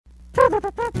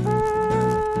Gunk,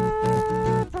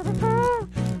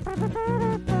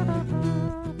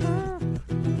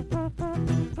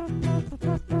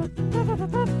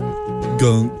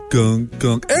 gunk,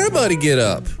 gunk. Everybody get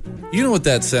up. You know what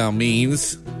that sound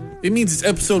means. It means it's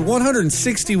episode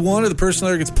 161 of the Personal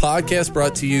Arrogance Podcast,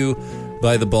 brought to you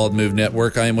by the Bald Move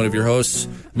Network. I am one of your hosts.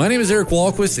 My name is Eric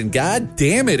Walquist, and god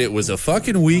damn it, it was a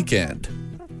fucking weekend.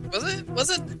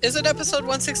 Is it episode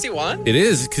 161? It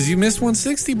is, because you missed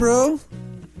 160, bro.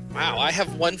 Wow, I have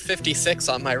 156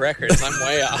 on my records. I'm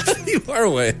way off. You are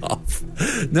way off.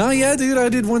 No, yeah, dude, I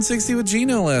did 160 with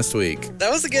Gino last week. That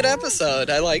was a good episode.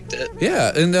 I liked it.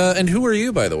 Yeah, and who are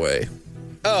you, by the way?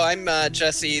 Oh, I'm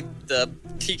Jesse, the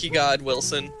Tiki God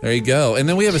Wilson. There you go. And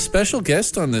then we have a special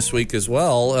guest on this week as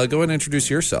well. Go ahead and introduce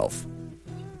yourself.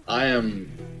 I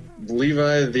am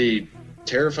Levi, the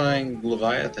terrifying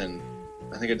Leviathan.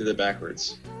 I think I did it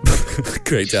backwards.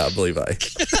 Great job, Levi.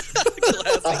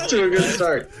 Off to a good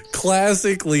start.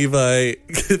 Classic Levi,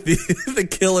 the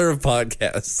killer of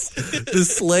podcasts, the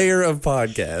slayer of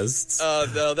podcasts. Oh,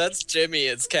 no, that's Jimmy.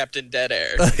 It's Captain Dead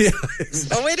Air. Yeah,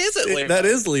 Oh, wait, is it Levi? that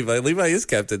is Levi. Levi is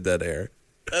Captain Dead Air.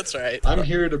 That's right. I'm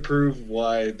here to prove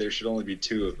why there should only be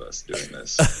two of us doing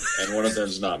this, and one of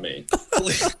them's not me.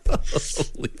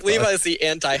 Levi's the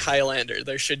anti-Highlander.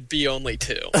 There should be only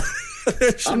two.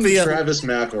 I'm Travis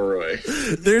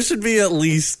McElroy. There should be at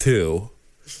least two.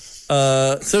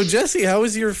 So Jesse, how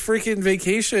was your freaking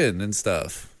vacation and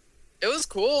stuff? It was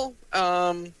cool.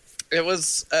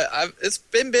 It's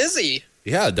been busy.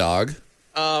 Yeah, dog.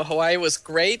 Hawaii was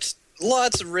great.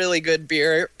 Lots of really good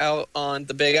beer out on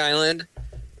the Big Island.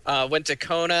 Went to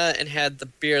Kona and had the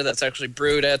beer that's actually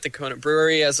brewed at the Kona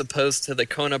Brewery as opposed to the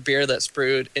Kona beer that's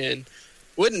brewed in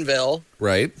Woodinville.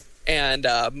 Right. And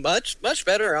much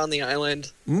better on the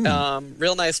island.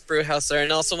 Real nice brew house there.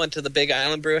 And also went to the Big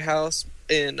Island Brew House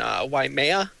in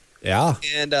Waimea. Yeah.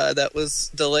 And that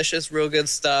was delicious, real good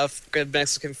stuff. Good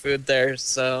Mexican food there.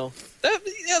 So,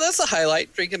 that's a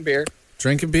highlight, drinking beer.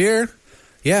 Drinking beer.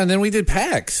 Yeah, and then we did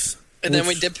PAX. And then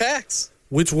we did PAX.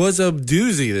 Which was a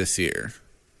doozy this year.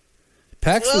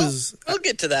 PAX was... We'll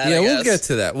get to that, Yeah, I guess.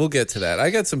 We'll get to that.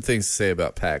 I got some things to say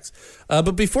about PAX.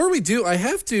 But before we do, I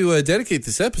have to dedicate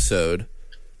this episode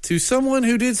to someone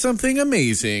who did something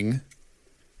amazing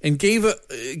and gave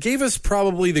us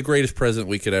probably the greatest present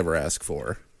we could ever ask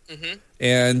for. Mm-hmm.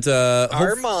 And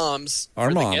our moms.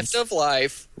 The gift of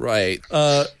life. Right.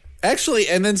 Actually,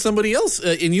 and then somebody else,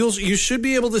 and you should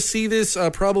be able to see this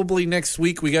probably next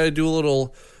week. We got to do a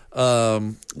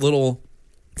little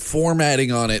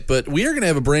formatting on it, but we are going to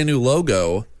have a brand new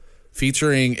logo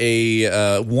featuring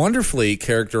a wonderfully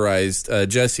characterized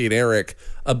Jesse and Eric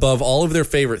above all of their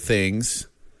favorite things,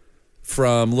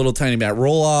 from Little Tiny Matt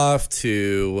Roloff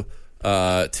to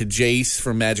Jace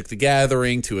from Magic the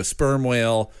Gathering to a sperm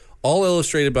whale, all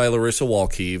illustrated by Larissa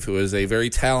Walkeeve, who is a very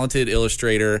talented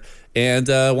illustrator and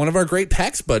one of our great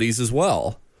PAX buddies as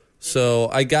well. So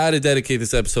I got to dedicate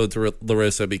this episode to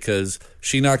Larissa because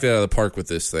she knocked it out of the park with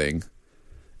this thing.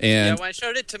 And when I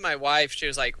showed it to my wife, she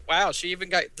was like, wow, she even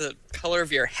got the color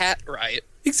of your hat right.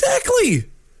 Exactly.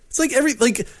 It's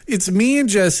like it's me and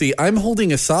Jesse. I'm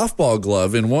holding a softball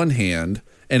glove in one hand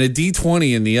and a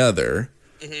D20 in the other.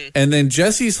 Mm-hmm. And then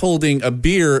Jesse's holding a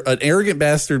beer, an Arrogant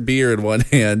Bastard beer in one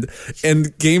hand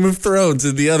and Game of Thrones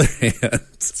in the other hand.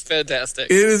 It's fantastic.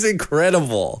 It is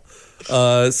incredible.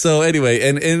 So anyway,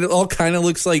 and it all kind of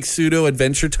looks like pseudo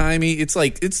Adventure Timey. It's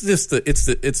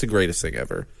the greatest thing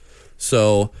ever.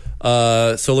 So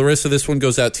Larissa, this one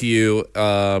goes out to you,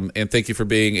 and thank you for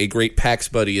being a great PAX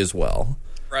buddy as well.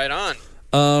 Right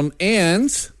on.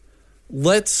 And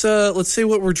let's say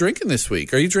what we're drinking this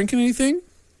week. Are you drinking anything?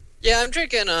 Yeah, I'm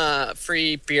drinking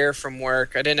free beer from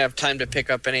work. I didn't have time to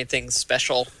pick up anything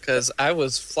special because I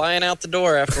was flying out the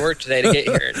door after work today to get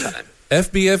here in time.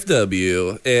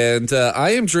 FBFW, and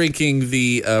I am drinking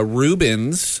the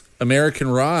Rubens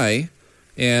American Rye.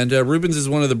 And Rubens is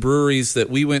one of the breweries that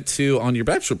we went to on your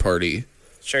bachelor party.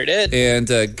 Sure did. And,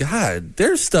 God,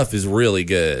 their stuff is really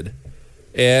good.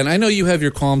 And I know you have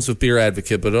your qualms with Beer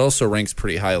Advocate, but it also ranks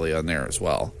pretty highly on there as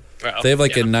well. They have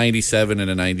a 97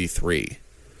 and a 93.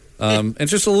 And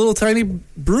just a little tiny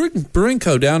brewing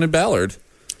co. down in Ballard.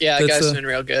 Yeah, that guy's been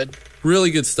real good. Really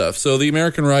good stuff. So the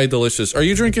American Rye, delicious. Are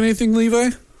you drinking anything, Levi?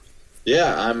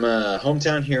 Yeah, I'm a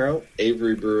hometown hero,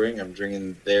 Avery Brewing. I'm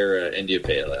drinking their India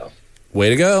Pale Ale. Way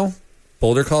to go.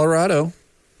 Boulder, Colorado.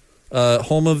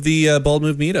 Home of the Bald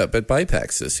Move meetup at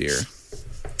BIPAX this year.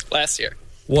 Last year.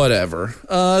 Whatever.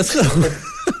 No,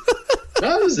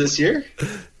 it was this year.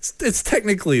 It's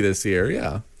technically this year,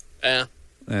 yeah. Yeah.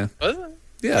 Yeah. Was it?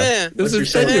 Yeah. It was in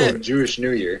February. February. Jewish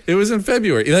New Year. It was in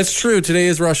February. That's true. Today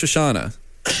is Rosh Hashanah.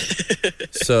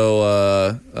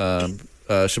 So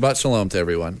Shabbat Shalom to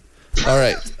everyone. All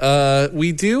right.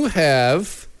 We do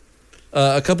have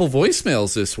a couple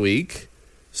voicemails this week.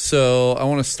 So I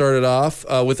want to start it off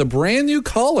with a brand new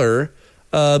caller,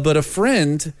 but a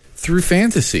friend through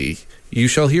fantasy. You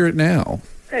shall hear it now.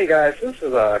 Hey guys, this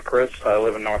is Chris. I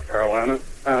live in North Carolina.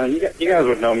 You guys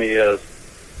would know me as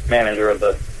manager of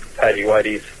the Tidy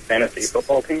Whitey's fantasy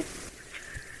football team.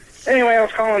 Anyway, I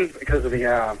was calling because of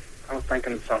I was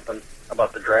thinking something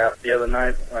about the draft the other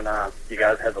night when you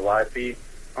guys had the live feed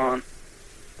on,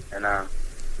 and I'd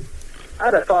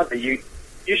have thought that you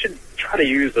should try to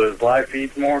use those live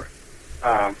feeds more.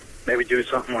 Maybe do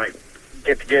something like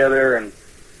get together and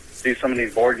do some of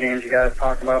these board games you guys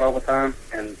talk about all the time,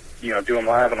 and do them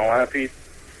live on a live feed.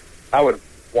 I would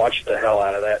watch the hell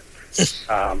out of that.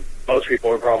 Most people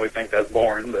would probably think that's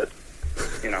boring, but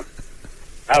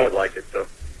I would like it, so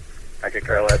I could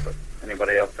care less what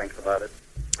anybody else thinks about it.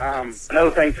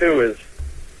 Another thing too is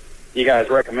you guys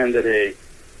recommended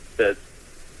the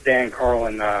Dan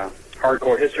Carlin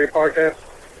Hardcore History podcast.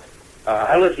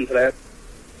 I listened to that.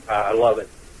 I love it.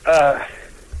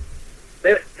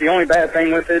 The only bad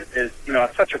thing with it is,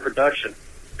 it's such a production.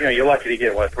 You're lucky to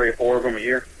get, 3 or 4 of them a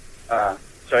year.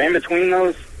 So in between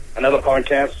those, another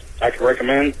podcast I could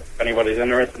recommend, if anybody's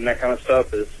interested in that kind of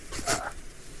stuff, is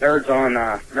Nerds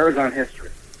on History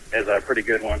is a pretty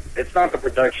good one. It's not the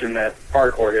production that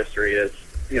Hardcore History is.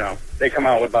 They come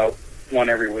out with about one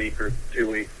every week or 2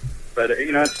 weeks. But,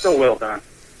 it's still well done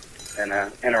and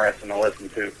interesting to listen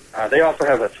to. They also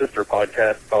have a sister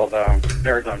podcast called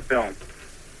Nerds on Film.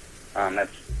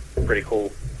 That's pretty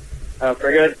cool.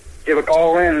 Very good. Give a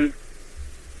call in and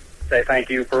say thank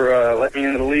you for letting me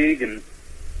into the league, and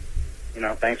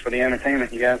thanks for the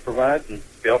entertainment you guys provide, and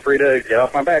feel free to get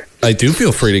off my back. I do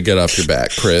feel free to get off your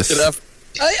back, Chris.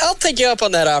 I'll take you up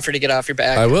on that offer to get off your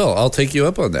back. I will. I'll take you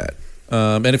up on that.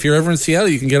 And if you're ever in Seattle,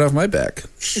 you can get off my back.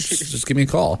 Just give me a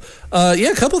call.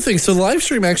 A couple of things. So the live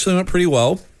stream actually went pretty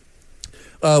well.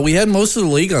 We had most of the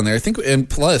league on there, I think, and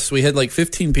plus we had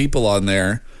 15 people on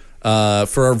there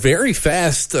for our very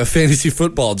fast fantasy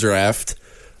football draft,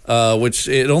 which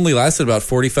it only lasted about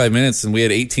 45 minutes, and we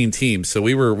had 18 teams, so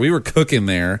we were cooking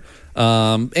there.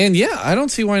 And I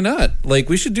don't see why not.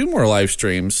 We should do more live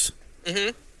streams.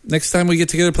 Mm-hmm. Next time we get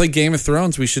together to play Game of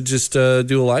Thrones, we should just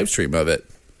do a live stream of it.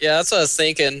 Yeah, that's what I was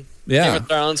thinking. Yeah. Game of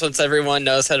Thrones, once everyone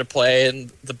knows how to play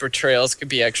and the betrayals could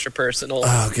be extra personal.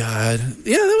 Oh, God.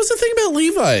 Yeah, that was the thing about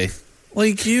Levi.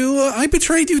 I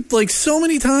betrayed you so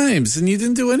many times, and you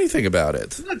didn't do anything about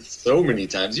it. Not so many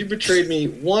times. You betrayed me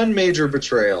one major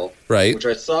betrayal, right? Which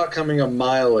I saw coming a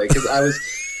mile away because I was.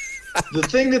 The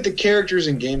thing that the characters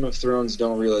in Game of Thrones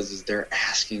don't realize is they're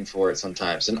asking for it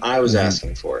sometimes, and I was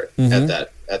asking for it at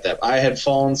that. I had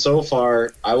fallen so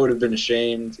far, I would have been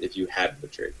ashamed if you hadn't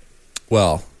betrayed me.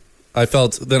 Well, I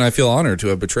feel honored to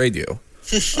have betrayed you.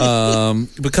 A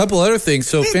couple other things.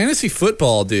 So fantasy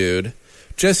football, dude.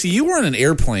 Jesse, you were on an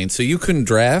airplane, so you couldn't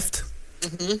draft.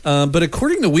 Mm-hmm. But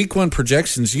according to Week 1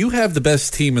 projections, you have the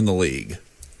best team in the league.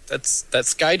 That's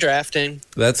Sky Drafting.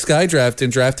 That's Sky Drafting.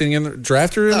 Drafter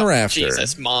in the rafter.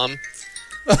 Jesus, Mom.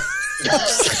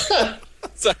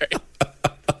 Sorry.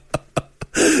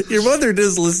 Your mother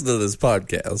does listen to this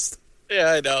podcast.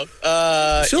 Yeah, I know.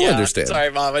 She'll understand. Sorry,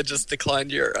 Mom. I just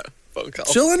declined your phone call.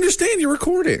 She'll understand you're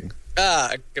recording.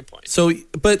 Good point. So,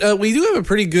 but we do have a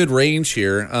pretty good range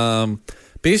here.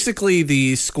 Basically,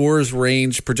 the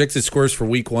projected scores for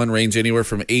Week 1 range anywhere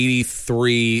from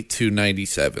 83 to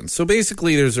 97. So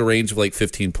basically, there's a range of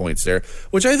 15 points there,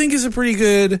 which I think is a pretty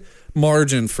good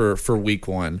margin for Week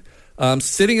 1.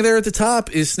 Sitting there at the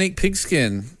top is Snake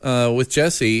Pigskin with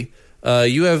Jesse.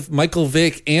 You have Michael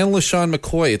Vick and LaShawn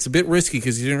McCoy. It's a bit risky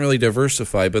because you didn't really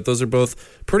diversify, but those are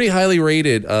both pretty highly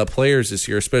rated players this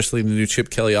year, especially in the new Chip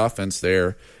Kelly offense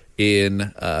there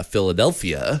in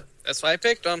Philadelphia. That's why I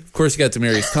picked them. Of course, you got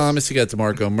Demaryius Thomas, you got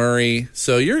DeMarco Murray.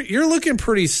 So you're looking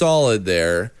pretty solid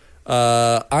there.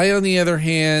 I, on the other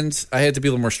hand, I had to be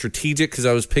a little more strategic because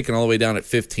I was picking all the way down at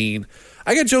 15.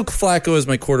 I got Joe Flacco as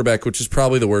my quarterback, which is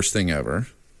probably the worst thing ever.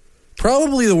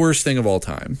 Probably the worst thing of all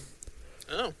time.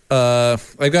 Oh.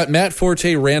 I've got Matt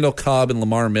Forte, Randall Cobb, and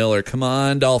Lamar Miller. Come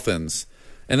on, Dolphins.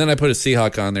 And then I put a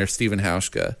Seahawk on there, Stephen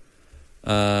Hauschka.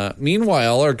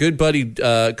 Meanwhile, our good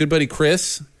buddy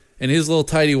Chris and his little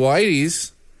tidy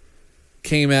whiteys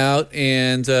came out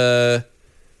and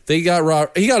he got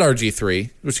RG3,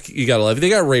 which you got to love. They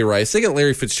got Ray Rice. They got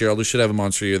Larry Fitzgerald, who should have a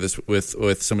monster year this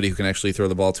with somebody who can actually throw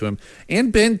the ball to him.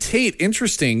 And Ben Tate,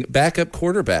 interesting backup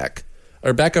quarterback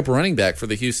or backup running back for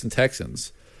the Houston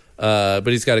Texans. But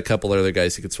he's got a couple other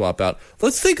guys he could swap out.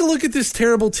 Let's take a look at this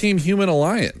terrible team, Human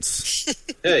Alliance.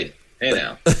 Hey, Hey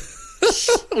now.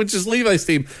 which is Levi's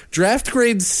team. Draft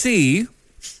grade C.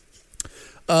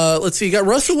 Let's see. You got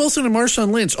Russell Wilson and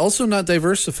Marshawn Lynch, also not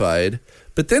diversified.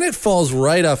 But then it falls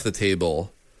right off the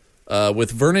table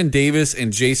with Vernon Davis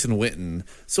and Jason Witten.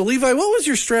 So, Levi, what was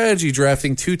your strategy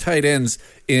drafting 2 tight ends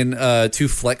in 2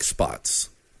 flex spots?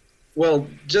 Well,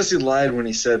 Jesse lied when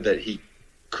he said that he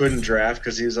couldn't draft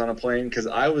because he was on a plane, because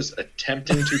I was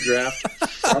attempting to draft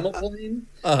from a plane.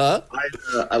 Uh-huh.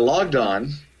 I logged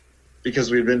on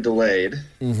because we'd been delayed.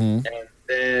 Mm-hmm. And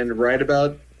then right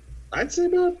about, I'd say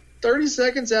about 30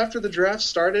 seconds after the draft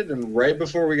started and right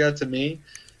before we got to me,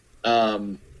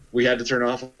 we had to turn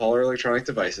off all our electronic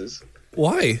devices.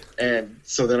 Why? And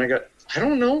so then I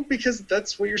don't know, because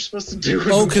that's what you're supposed to do.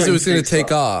 Oh, because it was going to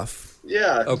take off.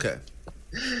 Yeah. Okay.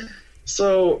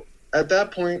 So at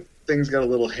that point, things got a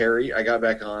little hairy. I got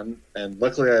back on, and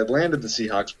luckily I had landed the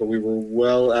Seahawks, but we were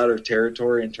well out of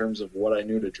territory in terms of what I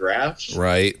knew to draft.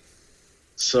 Right.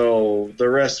 So the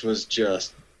rest was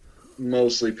just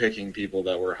mostly picking people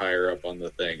that were higher up on the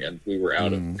thing, and we were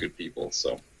out of good people.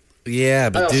 So Yeah, I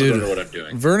but also dude, don't know what I'm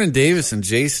doing. Vernon Davis and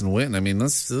Jason Witten, I mean,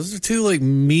 those are 2 like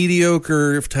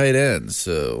mediocre tight ends.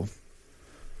 So,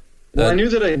 Well, I knew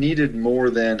that I needed more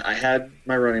than I had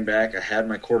my running back. I had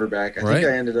my quarterback. I think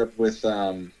I ended up with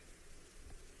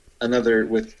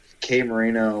with K.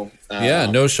 Moreno.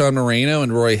 No Sean Moreno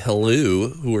and Roy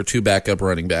Halou, who were 2 backup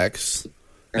running backs.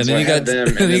 And so then I you had got them,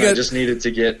 and then I just needed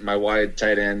to get my wide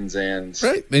tight ends and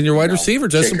right, and your wide receiver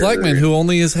Justin kicker. Blackman, who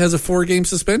only has a 4-game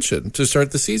suspension to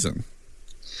start the season.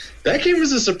 That came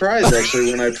as a surprise,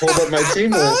 actually, when I pulled up my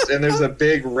team list and there's a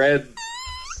big red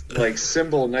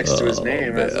symbol next to his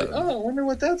name. I was like, I wonder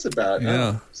what that's about.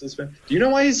 Yeah. Do you know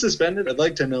why he's suspended? I'd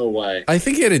like to know why. I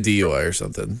think he had a DUI or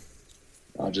something.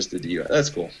 Oh, just the DUI. That's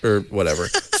cool. Or whatever.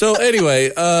 So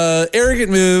anyway,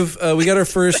 arrogant move. We got our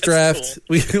first draft.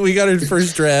 Cool. We got our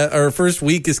first draft. Our first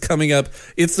week is coming up.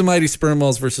 It's the Mighty Sperm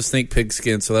Balls versus Snake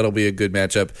Pigskin, so that'll be a good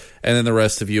matchup. And then the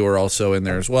rest of you are also in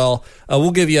there as well.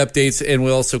 We'll give you updates, and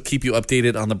we'll also keep you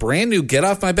updated on the brand new Get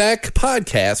Off My Back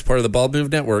podcast, part of the Bald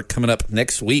Move Network, coming up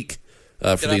next week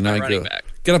for the inaugural.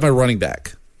 Get Off My Running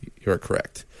Back. You are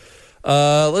correct.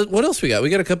 What else we got? We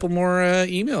got a couple more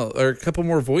email or a couple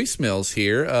more voicemails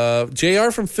here. JR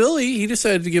from Philly, he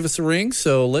decided to give us a ring,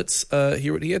 so let's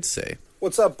hear what he had to say.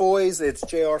 What's up, boys? It's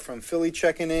JR from Philly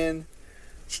checking in.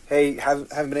 Hey, haven't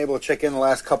been able to check in the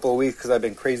last couple of weeks because I've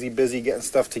been crazy busy getting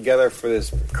stuff together for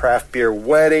this craft beer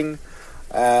wedding.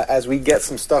 As we get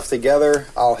some stuff together,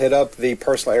 I'll hit up the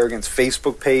Personal Arrogance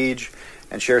Facebook page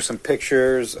and share some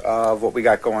pictures of what we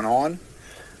got going on.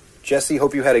 Jesse,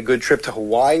 hope you had a good trip to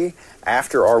Hawaii.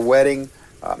 After our wedding,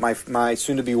 my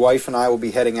soon-to-be wife and I will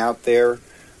be heading out there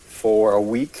for a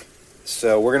week.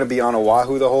 So we're going to be on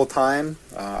Oahu the whole time.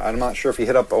 I'm not sure if he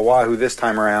hit up Oahu this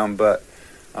time around, but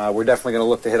we're definitely going to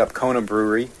look to hit up Kona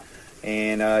Brewery.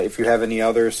 And if you have any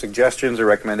other suggestions or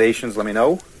recommendations, let me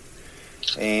know.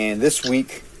 And this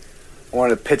week, I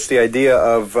wanted to pitch the idea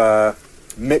of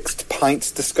mixed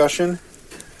pints discussion.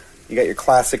 You got your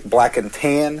classic black and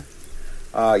tan.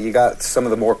 You got some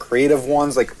of the more creative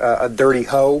ones, like a Dirty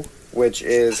Ho, which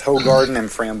is Hoegaarden and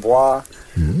Framboise.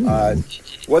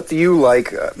 What do you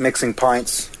like mixing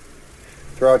pints?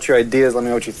 Throw out your ideas. Let me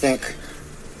know what you think.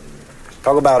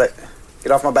 Talk about it.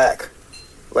 Get off my back.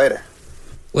 Later.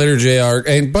 Later, JR.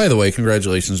 And by the way,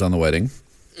 congratulations on the wedding.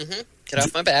 Mm-hmm. Get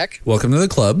off my back. Welcome to the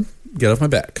club. Get off my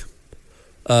back.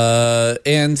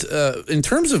 And in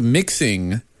terms of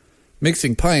mixing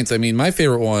pints, I mean, my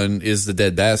favorite one is the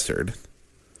Dead Bastard.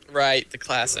 Right, the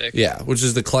classic. Yeah, which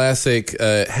is the classic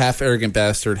half arrogant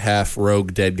bastard, half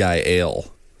rogue dead guy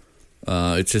ale.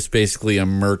 It's just basically a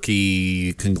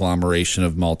murky conglomeration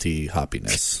of malty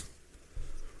hoppiness.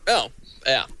 Oh,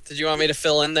 yeah. Did you want me to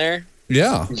fill in there?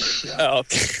 Yeah. Oh,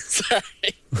 okay.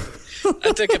 Sorry.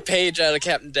 I took a page out of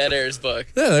Captain Dead Air's book.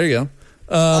 Yeah, there you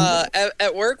go.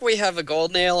 At work, we have a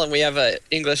golden ale and we have a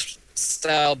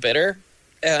English-style bitter.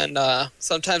 And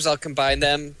sometimes I'll combine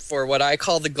them for what I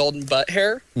call the golden butt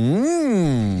hair.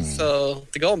 So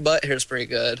the golden butt hair is pretty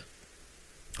good.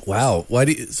 Wow. Why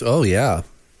do you? Oh yeah,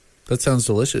 that sounds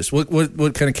delicious. What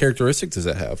kind of characteristic does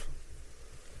that have?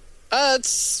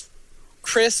 It's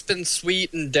crisp and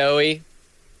sweet and doughy.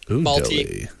 Ooh, malty.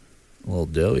 Doughy. A little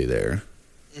doughy there.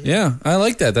 Mm-hmm. Yeah, I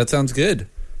like that. That sounds good.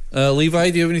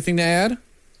 Levi, do you have anything to add?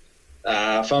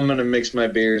 If I'm going to mix my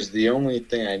beers, the only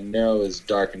thing I know is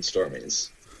Dark and Stormies.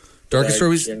 Dark and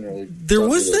Stormies. There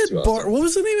was that bar. What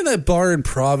was the name of that bar in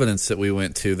Providence that we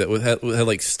went to that had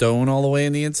like stone all the way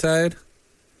in the inside?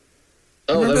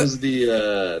 Oh, that was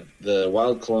the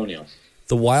Wild Colonial.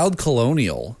 The Wild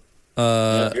Colonial.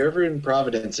 If you're ever in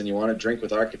Providence and you want to drink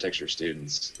with architecture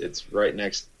students, it's right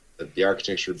next. the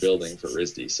architecture building for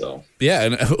RISD. So Yeah,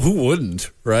 and who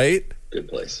wouldn't, right? good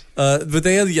place. But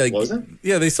they had like, What was it?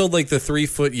 yeah, they sold like the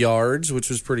 3-foot yards, which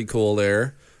was pretty cool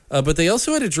there. But they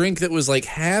also had a drink that was like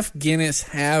half Guinness,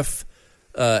 half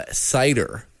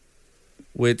cider,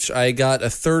 which I got a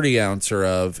 30-ouncer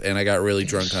of, and I got really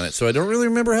drunk on it. So I don't really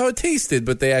remember how it tasted,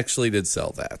 but they actually did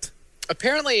sell that.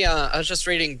 Apparently, I was just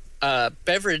reading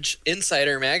Beverage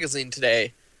Insider magazine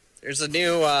today. There's a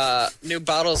new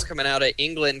bottles coming out of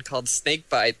England called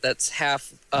Snakebite. That's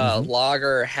half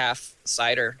lager, half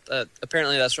cider.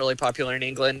 Apparently, that's really popular in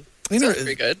England. Sounds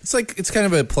pretty good. It's kind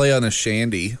of a play on a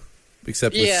shandy,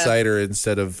 except with Yeah. cider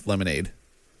instead of lemonade.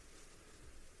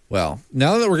 Well,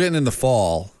 now that we're getting in the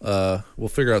fall, we'll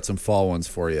figure out some fall ones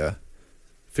for you.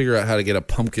 Figure out how to get a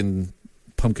pumpkin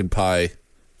pie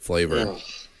flavor.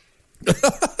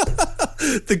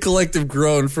 The collective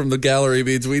groan from the gallery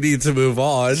means we need to move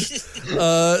on.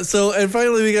 And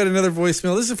finally, we got another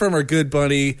voicemail. This is from our good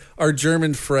buddy, our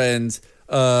German friend,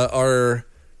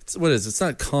 what is it? It's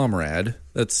not comrade.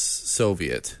 That's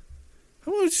Soviet.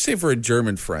 What would you say for a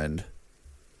German friend?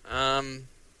 Friar?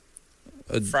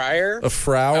 A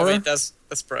Frauer? Oh, wait, that's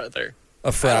brother.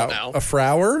 A Frau? I don't know. A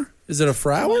Frauer? Is it a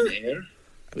Frauer?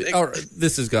 think- Oh,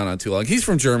 this has gone on too long. He's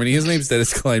from Germany. His name's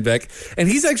Dennis Kleinbeck, and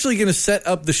he's actually going to set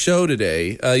up the show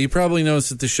today. You probably noticed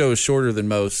that the show is shorter than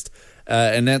most,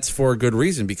 and that's for a good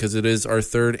reason, because it is our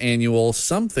third annual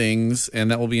Somethings,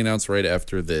 and that will be announced right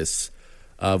after this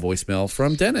voicemail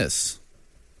from Dennis.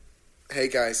 Hey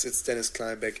guys, it's Dennis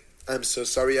Kleinbeck. I'm so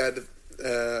sorry I had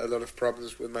a lot of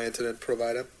problems with my internet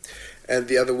provider. And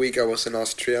the other week I was in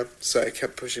Austria, so I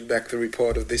kept pushing back the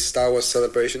report of this Star Wars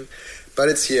celebration. But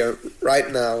it's here, right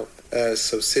now,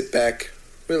 so sit back,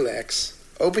 relax,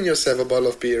 open yourself a bottle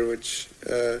of beer, which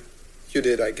you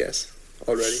did, I guess,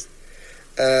 already,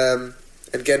 and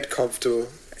get comfortable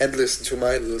and listen to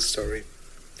my little story.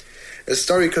 A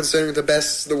story concerning the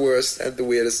best, the worst, and the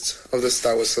weirdest of the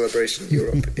Star Wars celebration in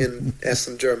Europe, in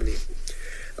Essen, Germany.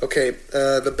 Okay,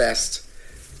 the best.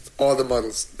 All the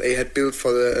models they had built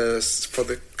for the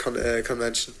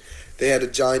convention. They had a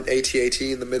giant AT-AT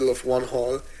in the middle of one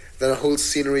hall, then a whole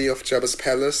scenery of Jabba's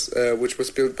palace, which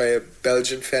was built by a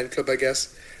Belgian fan club, I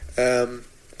guess,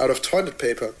 out of toilet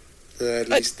paper. At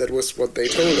least that was what they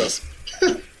told us.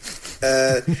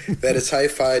 They had a TIE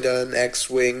fighter, an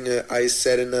X-Wing, Ice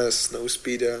Set in a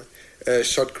Snowspeeder,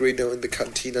 shot Greedo in the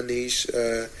Cantina niche,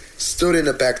 stood in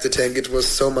a Bacta tank. It was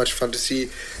so much fun to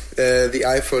see the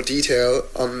eye for detail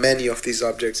on many of these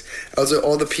objects. Also,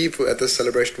 all the people at the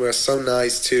celebration were so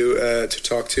nice to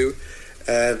talk to.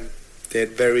 They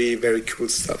had very, very cool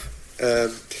stuff.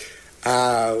 The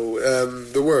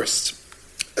worst.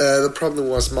 The problem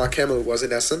was Mark Hamill was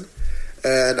in Essen,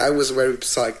 and I was very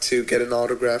psyched to get an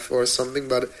autograph or something,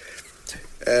 but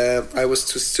I was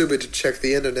too stupid to check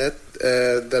the internet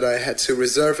that I had to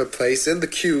reserve a place in the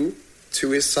queue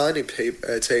to his signing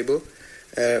table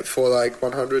for like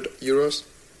 100 euros.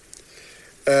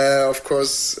 Of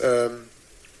course,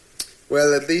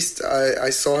 well, at least I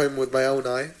saw him with my own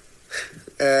eye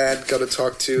and got to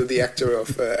talk to the actor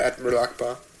of Admiral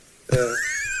Akbar.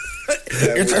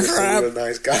 It's a trap. A real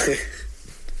nice guy.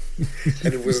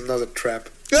 And it was another trap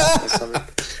or something.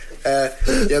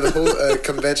 The whole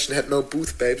convention had no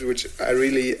booth babes, which I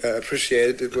really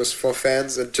appreciated. It was for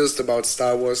fans and just about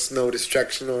Star Wars, no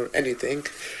distraction or anything.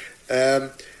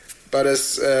 But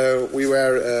as we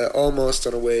were almost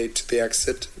on our way to the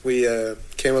exit, we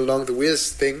came along the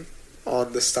weirdest thing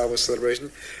on the Star Wars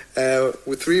celebration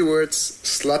with 3 words: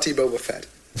 slutty Boba Fett.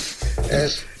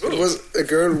 And it was a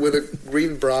girl with a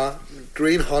green bra,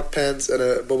 green hot pants, and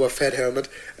a Boba Fett helmet,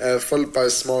 followed by a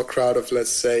small crowd of,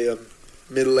 let's say,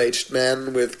 middle-aged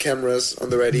men with cameras on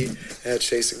the ready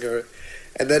chasing her.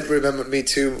 And that remembered me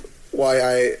to why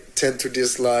I tend to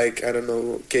dislike, I don't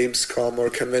know, Gamescom or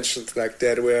conventions like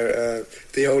that, where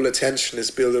the whole attention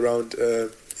is built around,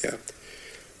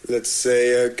 let's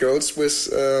say, girls with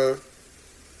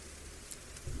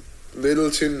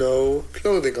little to no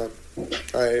clothing on.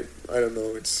 I don't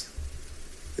know.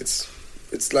 It's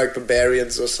like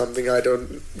barbarians or something. I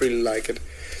don't really like it.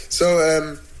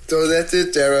 So that's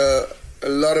it. There are a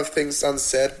lot of things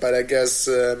unsaid, but I guess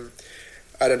I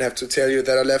don't have to tell you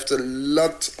that I left a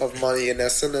lot of money in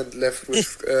Essen and left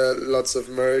with lots of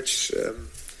merch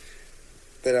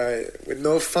with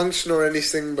no function or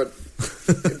anything, but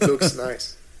it looks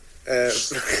nice.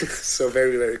 So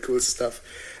very, very cool stuff.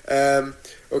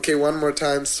 Okay, one more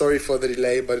time, sorry for the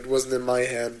delay, but it wasn't in my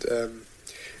hand.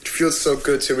 It feels so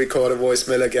good to record a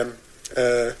voicemail again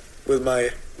with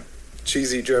my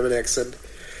cheesy German accent.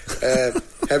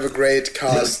 Have a great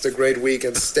cast, a great week,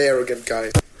 and stay arrogant,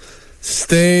 guys.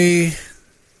 Stay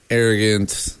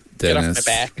arrogant, Dennis. Get off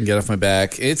my back. Get off my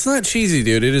back. It's not cheesy,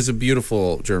 dude. It is a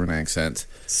beautiful German accent.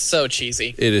 So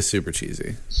cheesy. It is super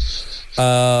cheesy.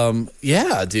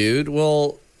 Yeah, dude.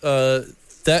 Well,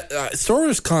 that Star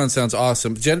Wars Con sounds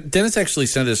awesome. Dennis actually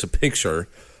sent us a picture,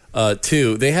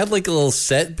 too. They had like a little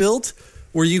set built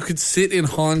where you could sit in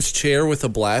Han's chair with a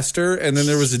blaster, and then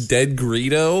there was a dead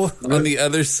Greedo on the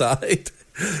other side,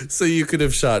 so you could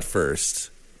have shot first.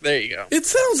 There you go. It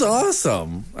sounds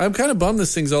awesome. I'm kind of bummed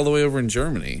this thing's all the way over in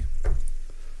Germany.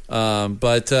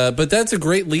 But that's a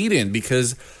great lead-in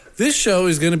because this show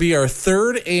is going to be our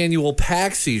third annual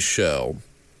Paxies show.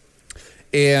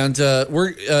 And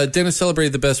Dennis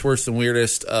celebrated the best, worst, and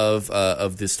weirdest of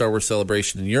the Star Wars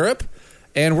celebration in Europe.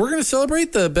 And we're going to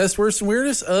celebrate the best, worst, and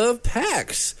weirdest of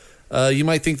PAX. You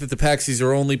might think that the Paxies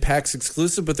are only PAX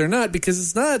exclusive, but they're not because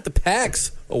it's not the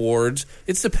PAX Awards.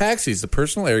 It's the Paxies, the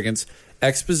Personal Arrogance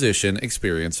Exposition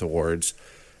Experience Awards.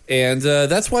 And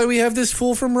that's why we have this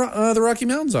fool from the Rocky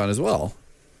Mountains on as well.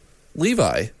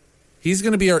 Levi. He's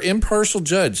going to be our impartial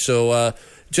judge. So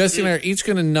Jesse and I are each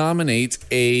going to nominate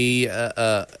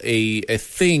a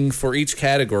thing for each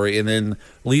category, and then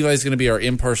Levi's going to be our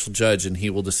impartial judge, and he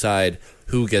will decide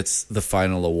who gets the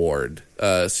final award.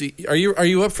 So are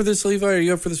you up for this, Levi? Are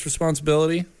you up for this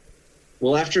responsibility?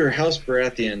 Well, after House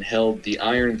Baratheon held the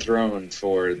Iron Throne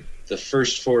for the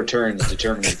first 4 turns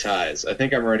determining ties, I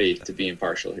think I'm ready to be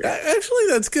impartial here. Actually,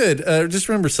 that's good. Just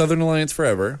remember, Southern Alliance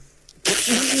forever.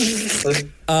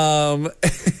 And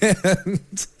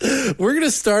we're gonna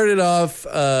start it off.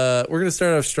 We're gonna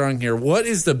start off strong here. What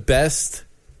is the best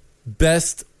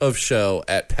of show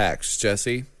at PAX,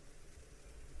 Jesse?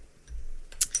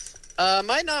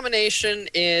 My nomination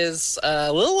is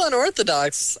a little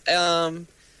unorthodox.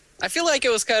 I feel like it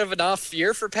was kind of an off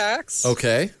year for PAX.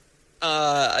 Okay.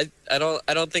 I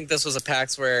don't think this was a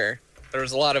PAX where there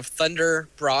was a lot of thunder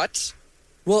brought.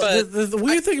 Well, the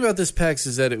weird thing about this PAX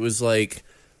is that it was like,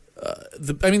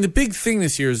 the big thing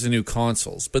this year is the new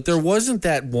consoles, but there wasn't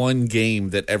that one game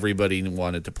that everybody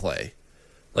wanted to play.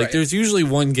 Like, Right. There's usually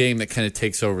one game that kind of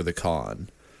takes over the con.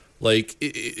 Like,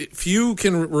 if you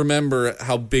can remember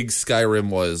how big Skyrim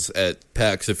was at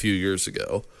PAX a few years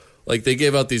ago, like, they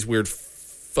gave out these weird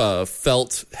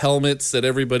felt helmets that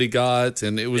everybody got,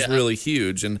 and it was really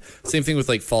huge. And same thing with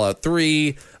like Fallout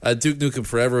 3, Duke Nukem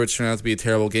Forever, which turned out to be a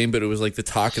terrible game, but it was like the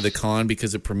talk of the con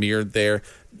because it premiered there.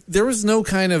 There was no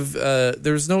kind of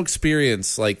there was no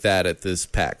experience like that at this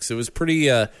PAX. It was pretty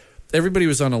everybody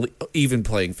was on an even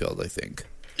playing field, I think.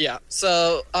 Yeah.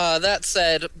 So that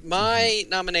said, my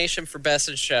nomination for Best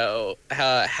in Show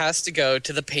has to go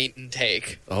to the Paint and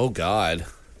Take. Oh God.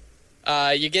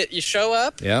 You show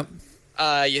up. Yep.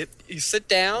 You sit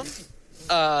down.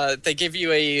 They give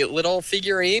you a little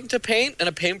figurine to paint and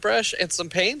a paintbrush and some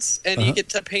paints, and you get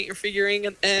to paint your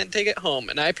figurine and take it home.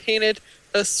 And I painted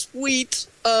a sweet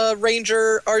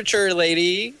ranger archer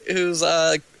lady who's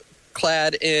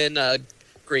clad in a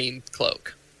green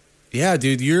cloak. Yeah,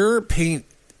 dude, your painting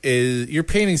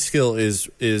skill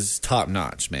is top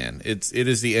notch, man. It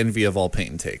is the envy of all paint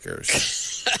and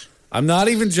takers. I'm not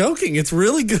even joking. It's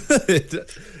really good.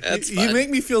 You make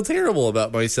me feel terrible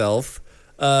about myself.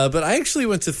 But I actually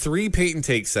went to 3 paint and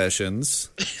take sessions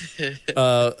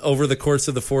over the course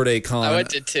of the 4-day con. I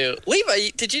went to 2. Levi,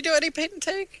 did you do any paint and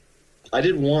take? I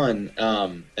did 1,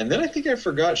 and then I think I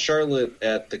forgot Charlotte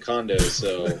at the condo,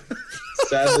 so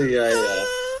sadly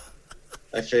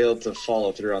I failed to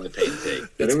follow through on the paint and take.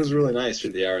 But it was really nice for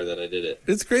the hour that I did it.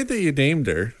 It's great that you named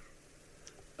her.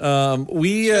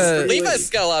 Levi's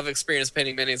got a lot of experience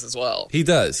painting minis as well. He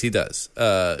does. Big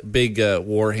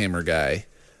Warhammer guy.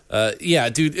 Yeah,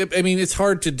 dude. I mean, it's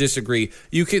hard to disagree.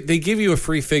 They give you a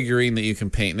free figurine that you can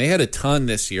paint. And they had a ton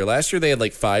this year. Last year they had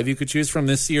like 5 you could choose from.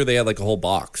 This year they had like a whole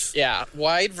box. Yeah,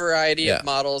 wide variety of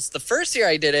models. The first year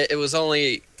I did it, it was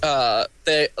only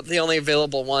the only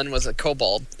available one was a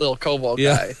little kobold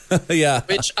guy. Yeah.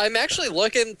 Which I'm actually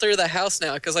looking through the house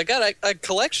now because I got a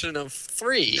collection of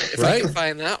 3. If I can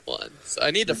find that one, so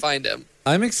I need to find him.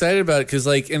 I'm excited about it because,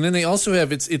 and then they also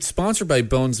have it's sponsored by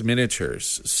Bones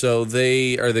Miniatures, so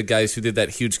they are the guys who did that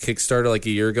huge Kickstarter like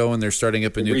a year ago, and they're starting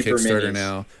up a new Reaper Kickstarter Minis.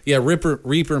 now. Yeah, Reaper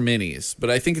Minis,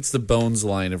 but I think it's the Bones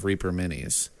line of Reaper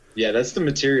Minis. Yeah, that's the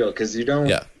material, because you don't...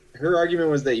 Yeah. Her argument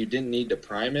was that you didn't need to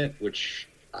prime it, which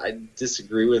I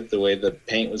disagree with the way the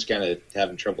paint was kind of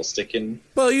having trouble sticking.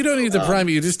 Well, you don't need to prime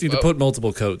it, you just need to put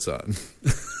multiple coats on.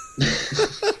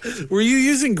 Were you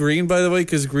using green, by the way?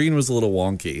 Because green was a little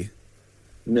wonky.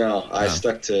 No, I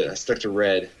stuck to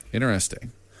red.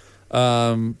 Interesting.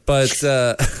 But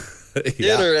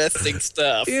Interesting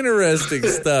stuff. Interesting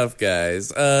stuff,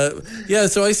 guys. Yeah,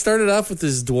 so I started off with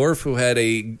this dwarf who had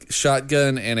a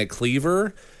shotgun and a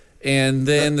cleaver, And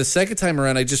then the second time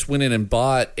around, I just went in and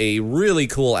bought a really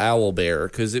cool owl bear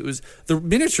because it was the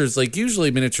miniatures. Like usually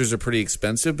miniatures are pretty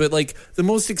expensive, but like the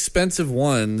most expensive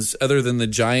ones, other than the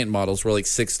giant models, were like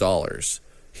 $6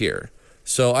 here.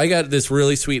 So I got this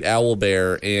really sweet owl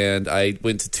bear, and I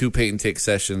went to 2 paint and take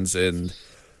sessions, and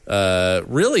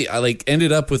really I like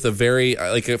ended up with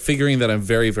a figurine that I'm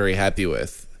very, very happy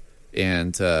with,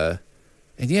 and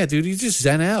yeah, dude, you just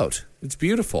zen out. It's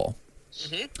beautiful.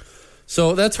 Mm-hmm.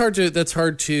 So that's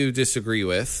hard to disagree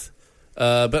with,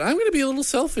 but I'm going to be a little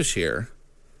selfish here,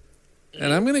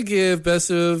 and I'm going to give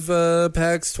Best of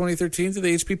PAX 2013 to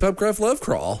the HP Pubcraft Love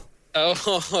Crawl.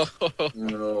 Oh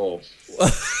No.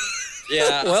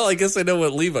 yeah. Well, I guess I know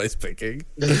what Levi's picking.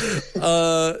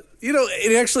 It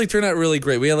actually turned out really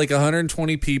great. We had like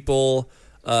 120 people.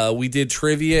 We did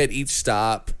trivia at each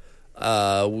stop.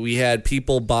 We had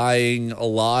people buying a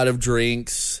lot of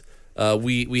drinks.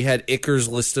 We had Ickers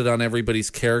listed on everybody's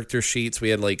character sheets. We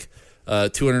had like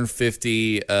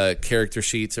 250 character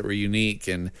sheets that were unique,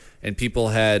 and people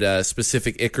had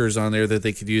specific Ickers on there that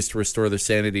they could use to restore their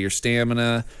sanity or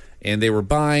stamina, and they were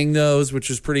buying those, which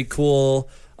was pretty cool.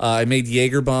 I made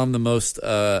Jaegerbomb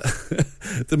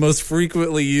the most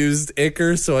frequently used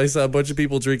Icker, so I saw a bunch of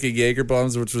people drinking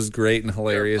Jaegerbombs, which was great and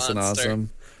hilarious and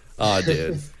awesome. Oh,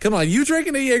 dude. Come on, you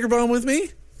drinking a Jaegerbomb with me?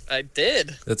 I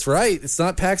did. That's right. It's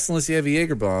not PAX unless you have a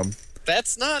Jaegerbomb.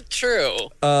 That's not true.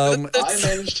 I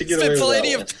managed to get away with that.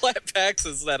 Plenty of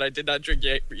PAXs that I did not drink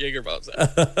Jaegerbombs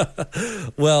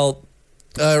at. Well,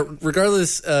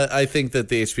 regardless, I think that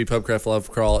the HP Pubcraft Love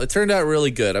Crawl, it turned out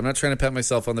really good. I'm not trying to pat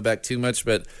myself on the back too much,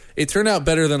 but it turned out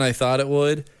better than I thought it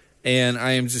would, and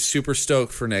I am just super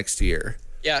stoked for next year.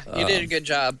 Yeah, you did a good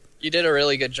job. You did a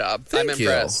really good job. I'm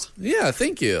impressed. Yeah,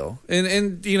 thank you.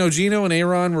 And Gino and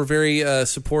Aaron were very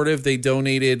supportive. They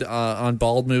donated on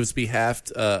Bald Move's behalf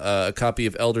a copy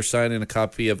of Elder Sign and a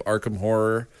copy of Arkham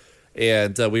Horror,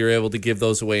 and we were able to give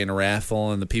those away in a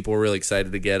raffle, and the people were really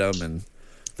excited to get them, and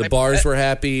the bars were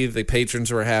happy, the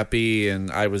patrons were happy,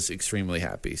 and I was extremely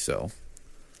happy. So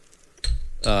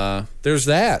there's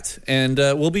that, and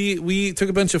we took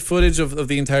a bunch of footage of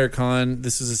the entire con.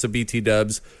 This is just a BT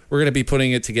Dubs. We're going to be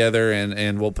putting it together,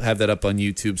 and we'll have that up on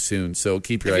YouTube soon. So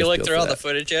keep your eyes peeled. Have you looked through all the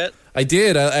footage yet? I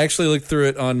did. I actually looked through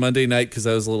it on Monday night because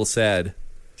I was a little sad.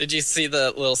 Did you see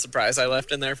the little surprise I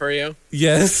left in there for you?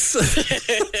 Yes.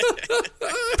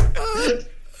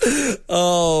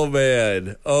 Oh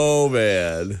man.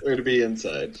 Way to be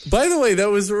inside. By the way, that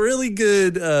was really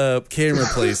good camera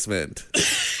placement.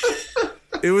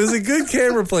 It was a good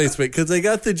camera placement because I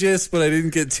got the gist, but I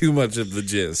didn't get too much of the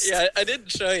gist. Yeah, I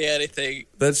didn't show you anything.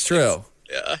 That's true.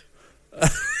 Yeah.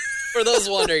 For those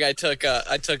wondering, I took a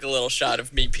little shot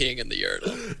of me peeing in the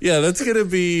urinal. Yeah, that's gonna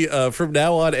be from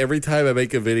now on. Every time I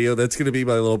make a video, that's gonna be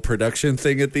my little production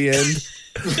thing at the end.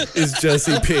 Is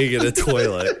Jesse peeing in a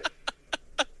toilet?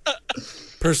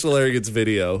 Personal Arrogance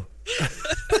video.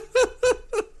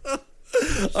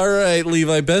 All right,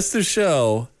 Levi. Best of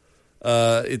show.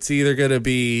 It's either going to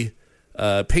be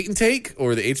Paint and Take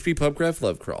or the HP Pubcraft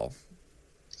Love Crawl.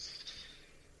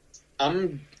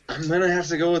 I'm going to have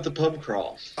to go with the pub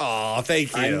crawl. Oh,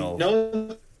 thank you. I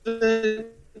know that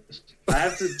I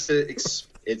have to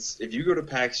it's if you go to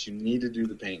PAX, you need to do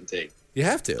the Paint and Take. You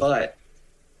have to. But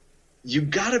you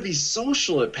got to be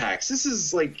social at PAX. This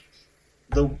is like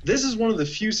this is one of the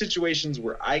few situations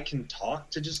where I can talk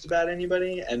to just about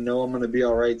anybody and know I'm going to be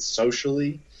all right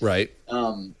socially. Right.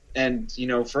 And,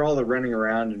 for all the running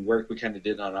around and work we kind of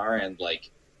did on our end, like,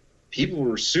 people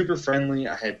were super friendly.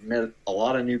 I had met a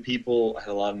lot of new people. I had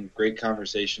a lot of great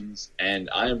conversations, and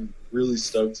I'm really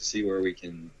stoked to see where we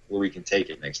can take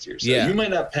it next year. So you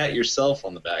might not pat yourself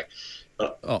on the back,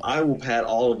 but I will pat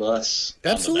all of us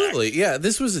Absolutely. on the back. Yeah,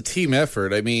 this was a team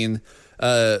effort. I mean,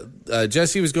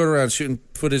 Jesse was going around shooting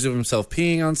footage of himself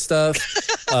peeing on stuff.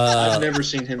 I've never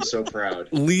seen him so proud.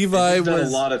 Levi he's done a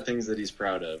lot of things that he's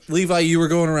proud of. Levi, you were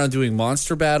going around doing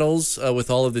monster battles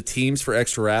with all of the teams for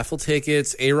extra raffle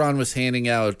tickets. Aaron was handing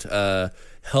out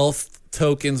health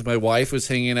tokens. My wife was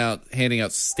handing out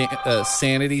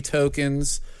sanity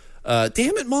tokens.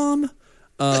 Damn it, Mom.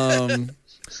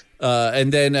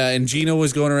 And then Gino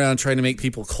was going around trying to make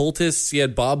people cultists. He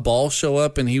had Bob Ball show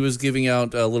up, and he was giving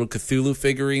out little Cthulhu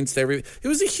figurines to everybody. It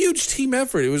was a huge team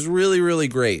effort. It was really, really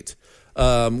great.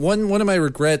 One of my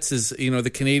regrets is,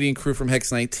 the Canadian crew from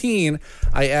Hex 19,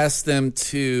 I asked them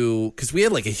to, because we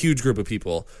had like a huge group of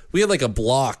people. We had like a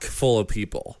block full of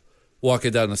people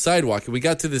walking down the sidewalk, and we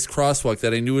got to this crosswalk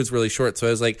that I knew was really short. So I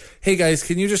was like, hey guys,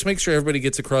 can you just make sure everybody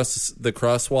gets across the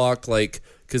crosswalk? Like,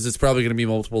 because it's probably going to be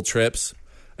multiple trips.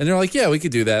 And they're like, yeah, we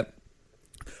could do that.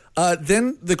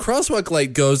 Then the crosswalk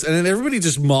light goes, and then everybody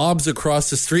just mobs across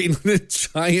the street, and a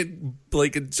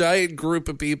giant group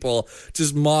of people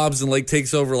just mobs and like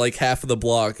takes over like half of the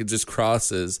block and just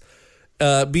crosses.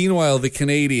 Meanwhile, the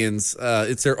Canadians,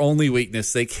 it's their only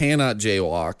weakness. They cannot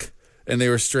jaywalk, and they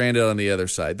were stranded on the other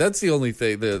side. That's the only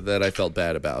thing that I felt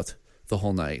bad about the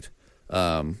whole night.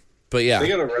 But yeah, They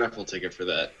got a raffle ticket for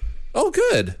that. oh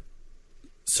good.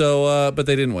 So, but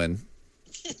they didn't win.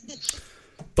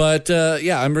 But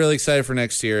yeah, I'm really excited for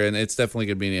next year, and it's definitely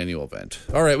going to be an annual event.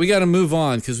 All right, we got to move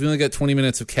on because we only got 20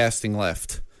 minutes of casting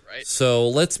left. Right. So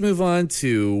let's move on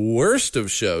to worst of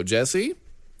show, Jesse.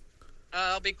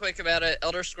 I'll be quick about it.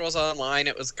 Elder Scrolls Online,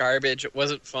 it was garbage. It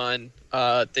wasn't fun.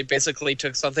 They basically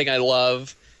took something I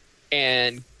love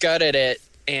and gutted it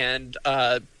and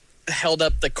held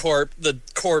up the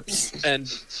corpse and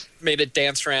made it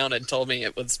dance around and told me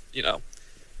it was,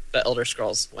 the Elder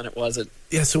Scrolls when it wasn't.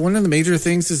 Yeah, so one of the major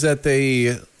things is that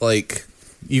they,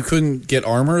 you couldn't get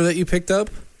armor that you picked up?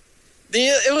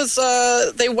 It was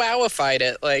they wowified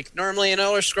it. Like normally in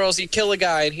Elder Scrolls, you kill a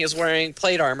guy and he's wearing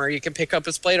plate armor. You can pick up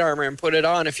his plate armor and put it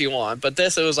on if you want. But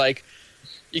this, it was like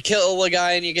you kill a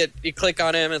guy and you click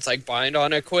on him. It's like bind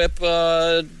on, equip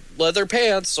leather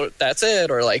pants. Or that's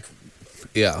it. Or like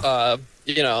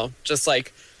just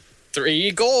like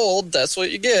 3 gold. That's what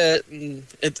you get. And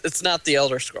it's not the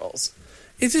Elder Scrolls.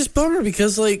 It's just bummer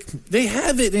because they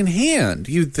have it in hand.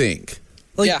 You'd think.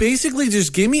 Basically,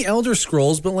 just give me Elder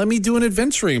Scrolls, but let me do an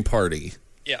adventuring party.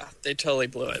 Yeah, they totally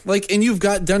blew it. And you've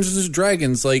got Dungeons and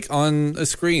Dragons, on a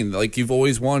screen, like you've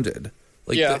always wanted.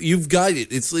 You've got it.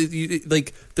 It's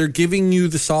they're giving you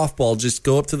the softball. Just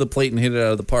go up to the plate and hit it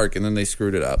out of the park, and then they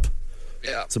screwed it up.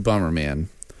 Yeah. It's a bummer, man.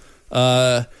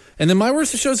 And then my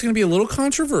worst of show is going to be a little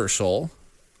controversial,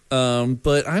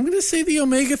 but I'm going to say the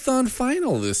Omegathon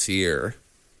final this year.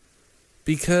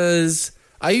 Because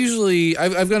I've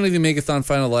gone to the Megathon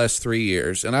final the last 3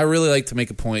 years, and I really like to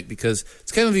make a point because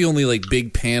it's kind of the only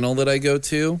big panel that I go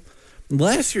to.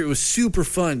 Last year it was super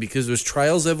fun because it was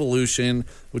Trials Evolution,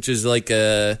 which is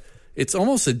it's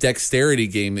almost a dexterity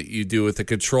game that you do with a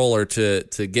controller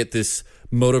to get this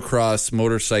motocross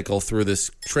motorcycle through this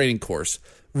training course.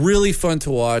 Really fun to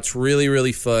watch, really,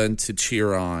 really fun to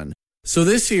cheer on. So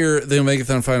this year, the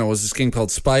Omegathon final was this game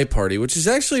called Spy Party, which is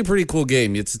actually a pretty cool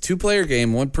game. It's a 2-player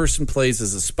game. One person plays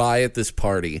as a spy at this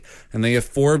party, and they have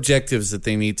 4 objectives that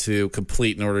they need to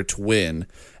complete in order to win.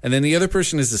 And then the other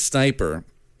person is a sniper,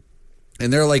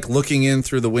 and they're looking in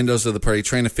through the windows of the party,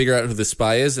 trying to figure out who the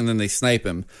spy is, and then they snipe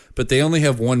him. But they only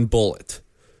have 1 bullet.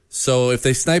 So if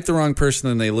they snipe the wrong person,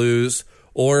 then they lose.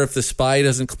 Or if the spy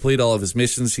doesn't complete all of his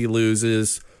missions, he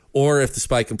loses. Or if the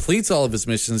spy completes all of his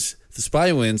missions, the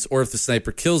spy wins. Or if the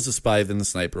sniper kills the spy, then the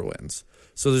sniper wins.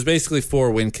 So there's basically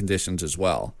 4 win conditions as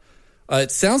well.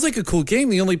 It sounds like a cool game.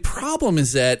 The only problem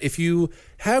is that if you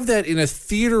have that in a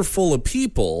theater full of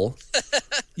people,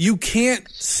 you can't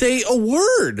say a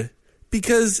word.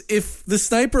 Because if the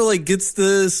sniper gets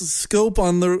the scope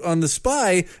on the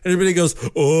spy, and everybody goes,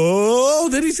 oh,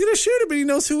 then he's going to shoot him, and he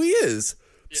knows who he is.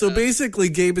 Yeah. So basically,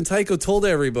 Gabe and Tycho told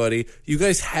everybody, you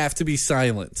guys have to be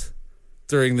silent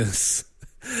during this.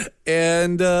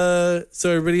 And so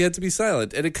everybody had to be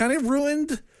silent. And it kind of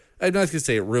ruined, I'm not going to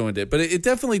say it ruined it, but it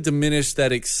definitely diminished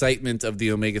that excitement of the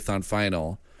Omegathon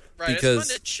final. Right, because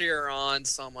it's fun to cheer on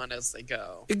someone as they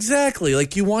go. Exactly.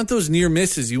 You want those near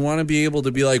misses. You want to be able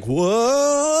to be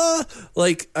whoa!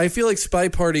 I feel like Spy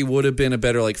Party would have been a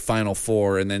better, Final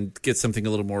Four and then get something a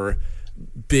little more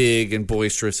big and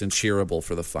boisterous and cheerable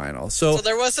for the final. So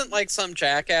there wasn't, some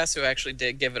jackass who actually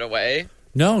did give it away?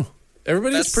 No.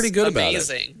 Everybody was pretty good about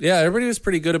it. Yeah, everybody was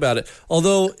pretty good about it.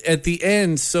 Although, at the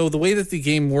end, so the way that the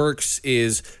game works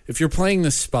is if you're playing the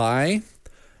spy,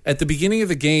 at the beginning of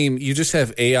the game, you just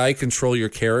have AI control your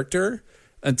character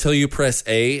until you press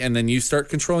A, and then you start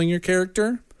controlling your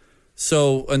character.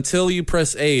 So until you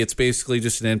press A, it's basically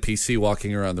just an NPC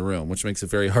walking around the room, which makes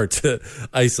it very hard to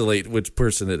isolate which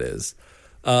person it is.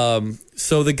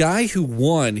 So the guy who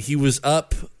won, he was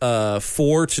up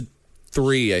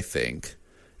 4-3, I think.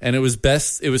 And it was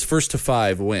first to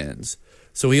 5 wins.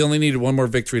 So he only needed 1 more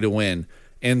victory to win.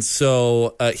 And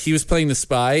so he was playing the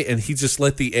spy, and he just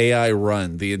let the AI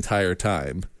run the entire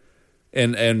time,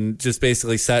 and just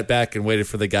basically sat back and waited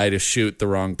for the guy to shoot the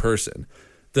wrong person.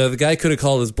 The guy could have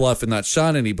called his bluff and not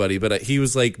shot anybody, but he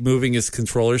was moving his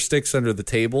controller sticks under the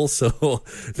table, so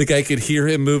the guy could hear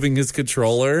him moving his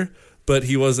controller, but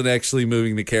he wasn't actually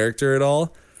moving the character at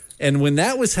all. And when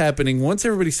that was happening, once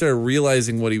everybody started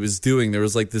realizing what he was doing, there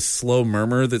was this slow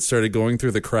murmur that started going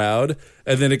through the crowd,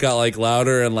 and then it got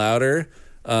louder and louder.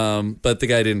 But the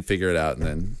guy didn't figure it out, and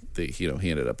then he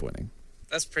ended up winning.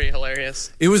 That's pretty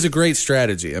hilarious. It was a great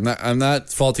strategy. I'm not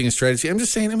faulting a strategy. I'm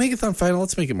just saying, a Omegathon final,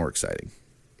 let's make it more exciting.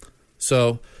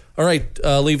 So, all right,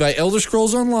 Levi, Elder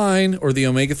Scrolls Online or the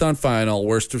Omegathon final,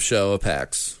 worst of show of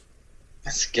PAX?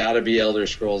 It's got to be Elder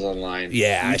Scrolls Online.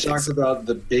 Yeah, we I think talked about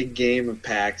the big game of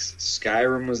PAX.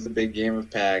 Skyrim was the big game of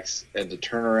PAX, and to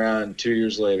turn around 2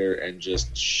 years later and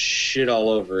just shit all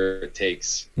over it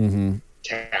takes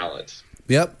talent.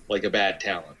 Yep. Like a bad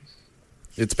talent.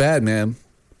 It's bad, man.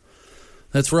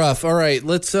 That's rough. All right,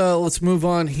 let's move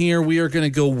on here. We are going to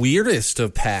go weirdest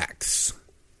of PAX.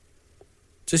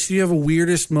 Just, do you have a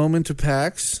weirdest moment of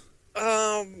PAX?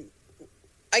 I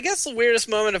guess the weirdest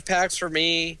moment of PAX for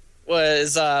me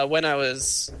was when I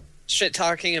was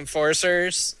shit-talking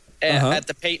enforcers at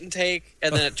the patent take,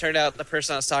 and then it turned out the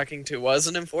person I was talking to was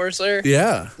an enforcer.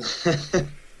 Yeah. That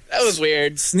was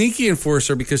weird. Sneaky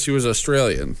enforcer because she was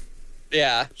Australian.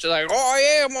 Yeah. She's like, I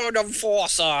am an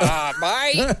enforcer,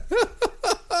 mate.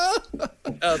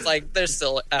 I was like, there's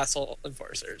still asshole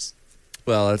enforcers.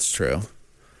 Well, that's true.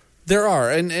 There are.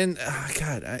 And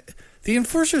God, the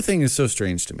enforcer thing is so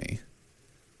strange to me.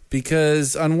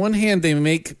 Because on one hand, they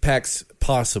make PAX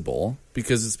possible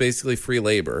because it's basically free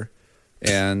labor.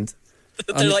 And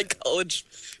They're like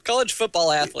college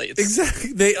football athletes.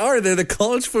 Exactly. They are. They're the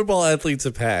college football athletes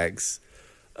of PAX.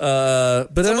 But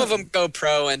some of them go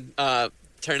pro and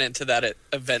turn into that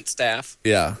event staff.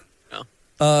 Yeah. Oh.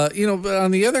 But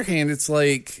on the other hand, it's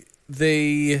like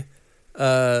they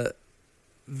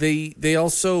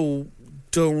also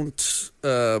don't.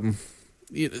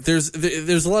 There's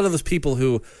a lot of those people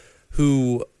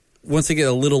who once they get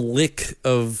a little lick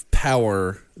of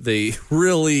power, they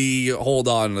really hold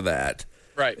on to that.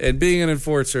 Right. And being an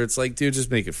enforcer, it's like, dude,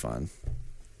 just make it fun.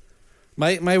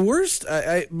 My worst,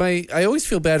 I always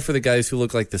feel bad for the guys who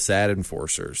look like the sad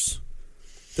enforcers.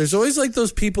 There's always like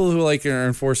those people who like are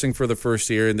enforcing for the first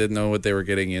year and didn't know what they were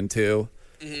getting into,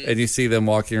 and you see them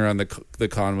walking around the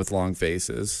con with long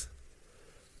faces.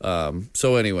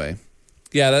 So anyway,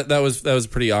 yeah, that was a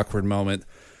pretty awkward moment.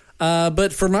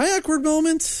 But for my awkward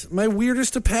moment, my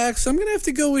weirdest of PAX, I'm gonna have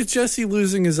to go with Jesse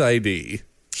losing his ID.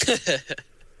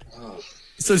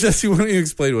 So Jesse, why don't you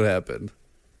explain what happened?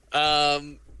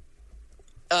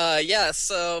 Yeah,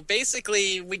 so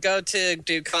basically we go to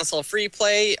do console free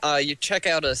play. You check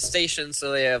out a station,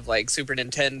 so they have like Super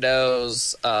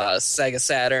Nintendos, Sega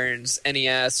Saturns,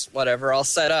 NES, whatever, all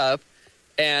set up.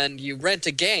 And you rent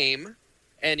a game,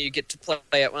 and you get to play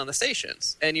at one of the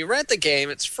stations. And you rent the game,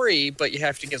 it's free, but you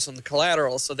have to give some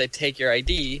collateral, so they take your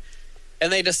ID.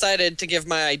 And they decided to give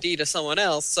my ID to someone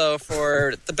else, so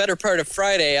for the better part of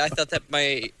Friday, I thought that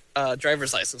my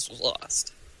driver's license was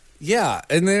lost. Yeah,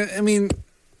 and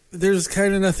there's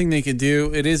kind of nothing they could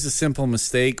do. It is a simple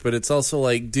mistake, but it's also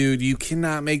like, dude, you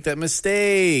cannot make that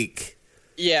mistake.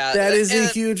 Yeah. That is a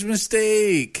huge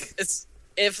mistake. It's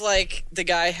if, like, the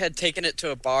guy had taken it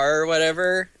to a bar or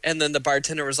whatever, and then the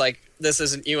bartender was like, this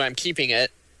isn't you, I'm keeping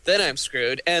it, then I'm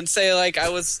screwed. And say, like, I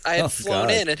had flown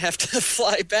in and have to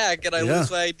fly back, and I lose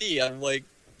my ID. I'm like,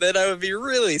 then I would be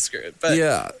really screwed. But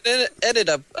it ended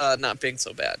up not being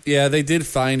so bad. Yeah, they did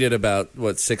find it about,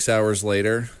 6 hours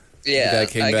later? Yeah, the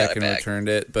guy came back and returned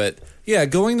it. But, yeah,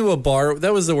 going to a bar,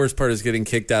 that was the worst part, is getting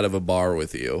kicked out of a bar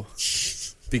with you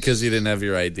because you didn't have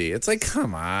your ID. It's like,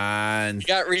 come on. You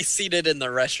got reseated in the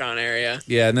restaurant area.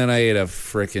 Yeah, and then I ate a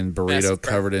frickin' burrito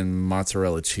covered in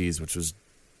mozzarella cheese, which was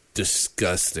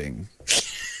disgusting.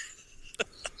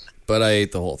 But I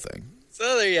ate the whole thing.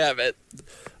 So there you have it.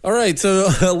 All right, so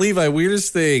Levi,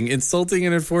 weirdest thing, insulting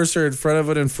an enforcer in front of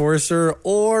an enforcer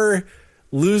or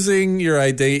losing your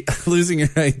ID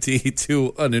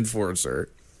to an enforcer?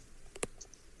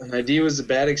 An ID was a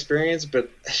bad experience, but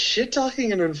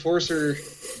shit-talking an enforcer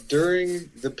during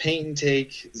the paint and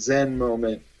take Zen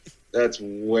moment, that's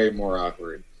way more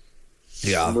awkward.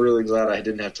 Yeah. I'm really glad I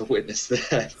didn't have to witness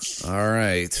that. All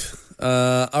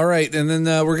right. And then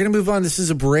we're going to move on. This is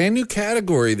a brand new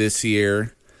category this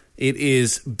year. It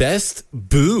is Best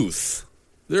Booth.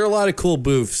 There are a lot of cool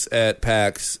booths at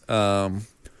PAX.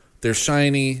 They're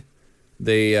shiny,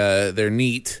 they're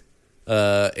neat,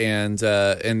 and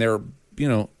they're,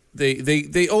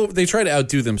 they try to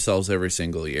outdo themselves every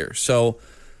single year. So,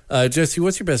 Jesse,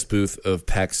 what's your best booth of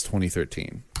PAX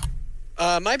 2013?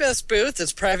 My best booth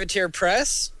is Privateer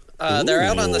Press. They're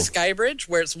out on the Sky Bridge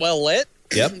where it's well lit.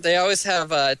 Yep. They always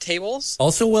have tables.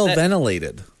 Also well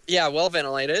ventilated. Yeah, well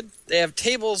ventilated. They have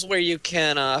tables where you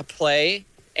can play,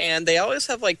 and they always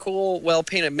have like cool, well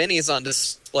painted minis on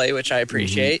display, which I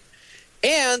appreciate.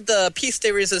 And the piece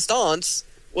de resistance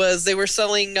was they were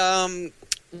selling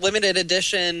limited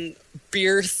edition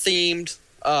beer themed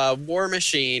War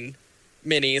Machine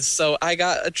minis. So I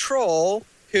got a troll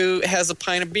who has a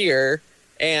pint of beer,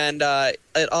 and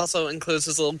it also includes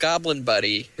his little goblin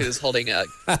buddy who's holding a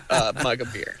mug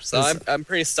of beer. So I'm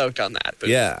pretty stoked on that booth.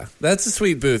 Yeah, that's a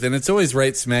sweet booth, and it's always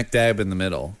right smack dab in the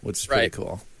middle, which is pretty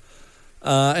cool.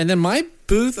 And then my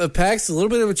booth of PAX is a little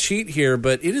bit of a cheat here,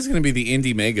 but it is going to be the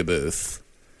Indie Mega booth.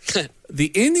 The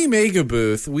Indie Mega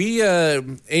booth,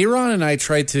 Aaron and I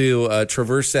tried to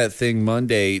traverse that thing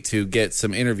Monday to get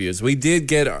some interviews. We did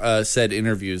get said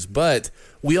interviews, but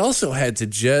we also had to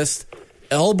just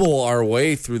elbow our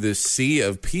way through this sea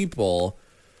of people.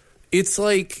 It's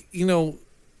like,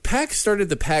 PAX started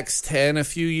the PAX 10 a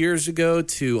few years ago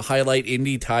to highlight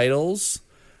indie titles.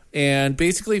 And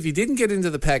basically, if you didn't get into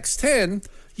the PAX 10,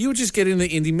 you would just get in the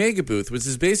Indie Mega booth, which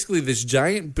is basically this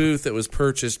giant booth that was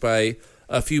purchased by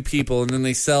a few people, and then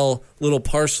they sell little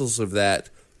parcels of that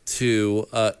to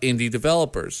indie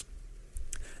developers.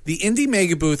 The Indie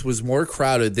Mega booth was more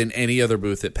crowded than any other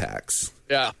booth at PAX.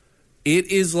 Yeah. It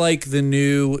is like the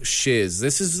new Shiz.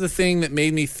 This is the thing that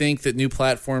made me think that new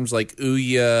platforms like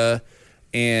Ouya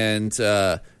and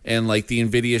like the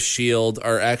NVIDIA Shield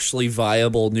are actually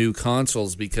viable new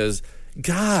consoles, because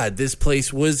God, this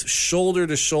place was shoulder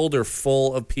to shoulder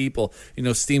full of people.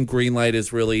 Steam Greenlight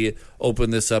has really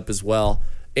opened this up as well.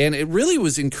 And it really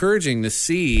was encouraging to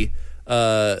see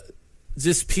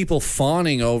just people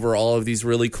fawning over all of these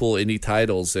really cool indie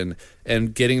titles and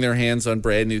getting their hands on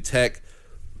brand new tech.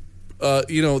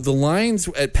 The lines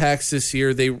at PAX this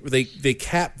year, they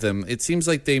capped them. It seems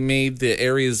like they made the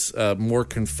areas more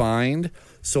confined.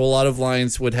 So a lot of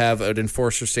lines would have an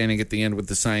enforcer standing at the end with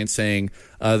the sign saying,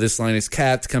 this line is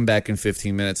capped, come back in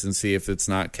 15 minutes and see if it's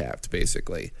not capped,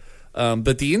 basically.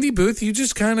 But the indie booth, you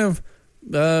just kind of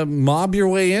mob your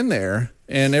way in there,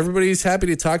 and everybody's happy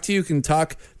to talk to you. You can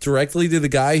talk directly to the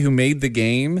guy who made the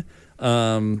game.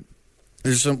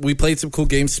 We played some cool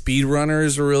games. Speedrunner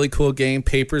is a really cool game.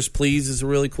 Papers, Please is a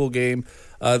really cool game.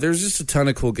 There's just a ton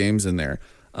of cool games in there.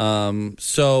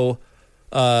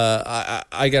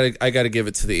 I gotta give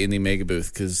it to the Indie Mega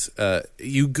booth, because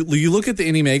you look at the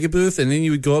Indie Mega booth and then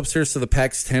you would go upstairs to the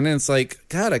PAX 10 and it's like,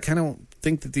 God, I kind of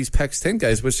think that these PAX 10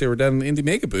 guys wish they were down in the Indie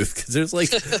Mega booth, because there's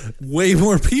like way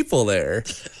more people there.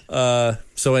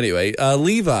 So anyway,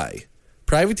 Levi,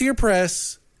 Privateer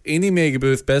Press, Indie Mega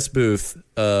booth, best booth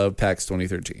of PAX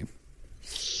 2013.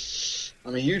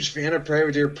 I'm a huge fan of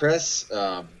Privateer Press.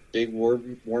 Big War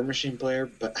Machine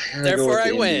player, but I gotta Therefore,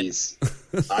 go with the indies.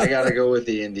 I gotta go with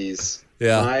the indies.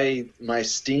 Yeah. My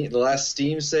Steam, the last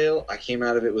Steam sale, I came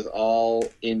out of it with all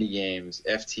indie games: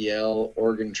 FTL,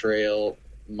 Oregon Trail,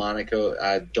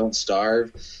 Monaco, Don't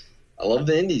Starve. I love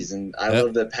the indies, and I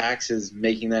love that PAX is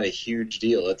making that a huge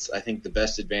deal. It's, I think, the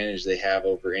best advantage they have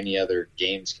over any other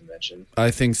games convention. I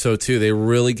think so too. They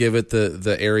really give it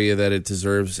the area that it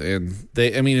deserves, and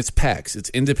it's PAX.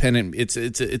 It's independent.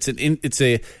 It's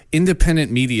a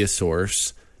independent media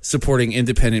source supporting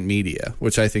independent media,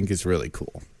 which I think is really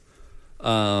cool.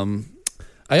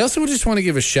 I also just want to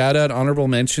give a shout out, honorable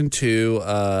mention to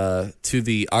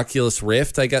the Oculus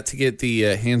Rift. I got to get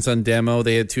the hands-on demo.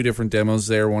 They had two different demos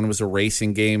there. One was a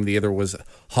racing game. The other was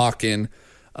Hawken.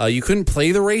 You couldn't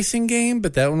play the racing game,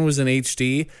 but that one was in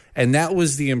HD, and that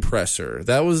was the Impressor.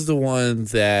 That was the one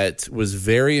that was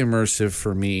very immersive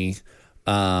for me,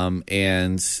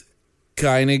 and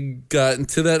kind of got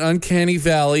into that uncanny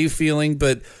valley feeling.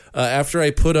 But after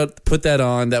I put that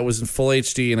on, that was in full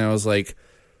HD, and I was like,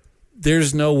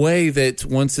 there's no way that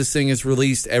once this thing is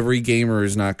released, every gamer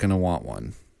is not going to want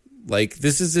one. Like,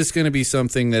 this is just going to be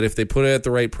something that if they put it at the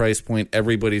right price point,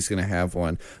 everybody's going to have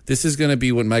one. This is going to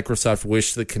be what Microsoft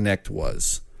wished the Kinect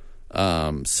was.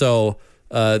 So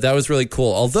that was really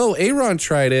cool. Although Aaron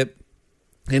tried it,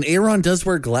 and Aaron does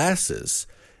wear glasses,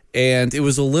 and it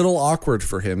was a little awkward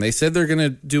for him. They said they're going to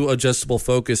do adjustable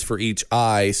focus for each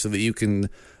eye so that you can,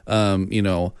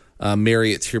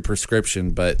 marry it to your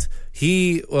prescription, but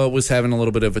he was having a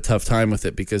little bit of a tough time with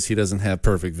it because he doesn't have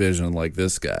perfect vision like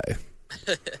this guy.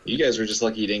 You guys were just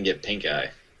lucky you didn't get pink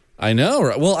eye. I know,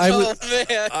 right? Well, I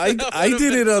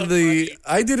did it on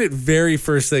I did it very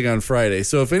first thing on Friday.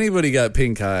 So if anybody got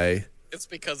pink eye, it's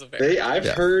because of Eric. I've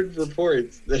heard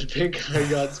reports that pink eye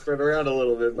got spread around a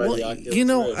little bit by the Oculus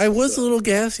Rift, I was a little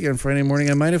gassy on Friday morning.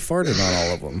 I might have farted on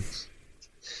all of them.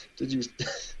 Did you?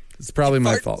 It's probably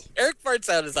my fault. Eric farts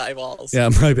out his eyeballs. Yeah,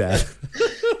 my bad.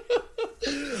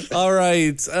 All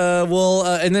right.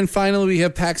 And then finally we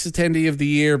have PAX Attendee of the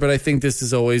Year, but I think this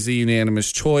is always a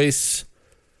unanimous choice.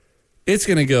 It's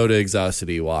going to go to Exhausted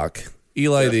Ewok.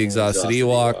 Eli the Exhausted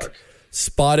Ewok.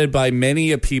 Spotted by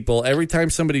many people. Every time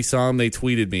somebody saw him, they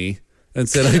tweeted me and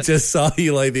said, I just saw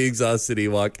Eli the Exhausted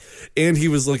Ewok. And he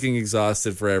was looking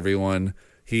exhausted for everyone.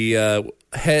 He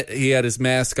he had his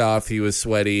mask off. He was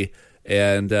sweaty,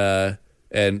 and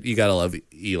you gotta love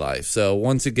Eli. So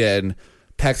once again,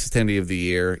 PAX Attendee of the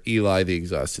Year, Eli the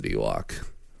Exhausted Ewok.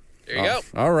 There you go.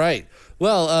 All right.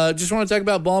 Well, just want to talk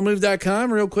about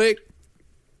ballmove.com real quick.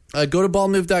 Go to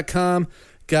ballmove.com.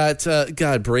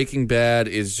 God, Breaking Bad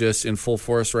is just in full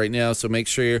force right now, so make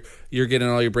sure you're getting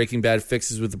all your Breaking Bad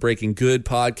fixes with the Breaking Good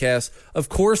podcast. Of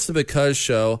course, the Because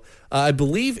Show. I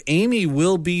believe Amy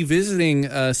will be visiting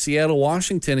Seattle,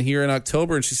 Washington here in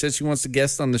October, and she said she wants to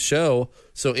guest on the show.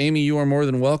 So, Amy, you are more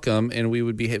than welcome, and we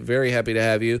would be very happy to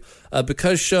have you.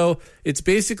 Because Show, it's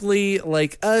basically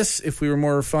like us if we were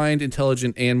more refined,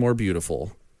 intelligent, and more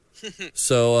beautiful.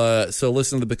 So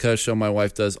listen to the Because Show. My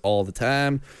wife does all the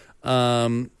time.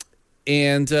 And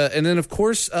then of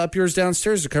course, Up Yours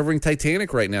Downstairs are covering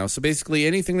Titanic right now. So basically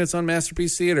anything that's on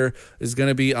Masterpiece Theater is going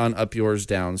to be on Up Yours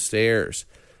Downstairs.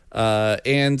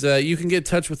 And you can get in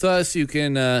touch with us. You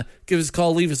can give us a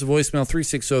call, leave us a voicemail,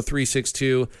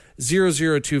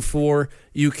 360-362-0024.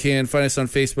 You can find us on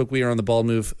Facebook. We are on the Bald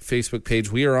Move Facebook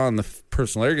page. We are on the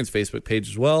Personal Arrogance Facebook page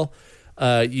as well.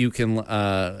 You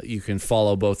can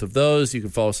follow both of those. You can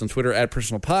follow us on Twitter at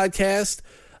Personal Podcast.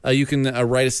 You can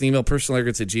write us an email,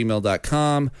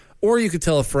 personalarrogance@gmail.com, or you could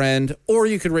tell a friend, or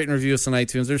you could rate and review us on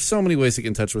iTunes. There's so many ways to get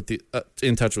in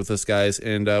touch with us, guys,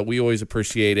 and we always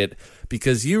appreciate it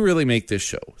because you really make this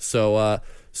show. So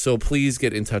please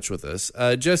get in touch with us.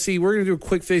 Jesse, we're going to do a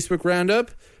quick Facebook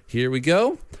roundup. Here we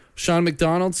go. Sean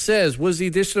McDonald says, was the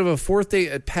addition of a fourth day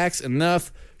at PAX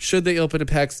enough? Should they open a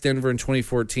PAX Denver in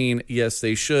 2014? Yes,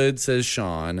 they should, says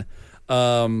Sean.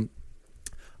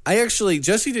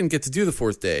 Jesse didn't get to do the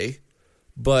fourth day,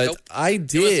 but nope. I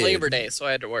did. It was Labor Day, so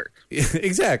I had to work.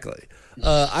 Exactly.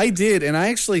 I did, and I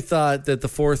actually thought that the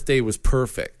fourth day was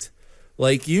perfect.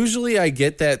 Like, usually I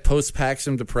get that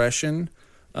post-PAXM depression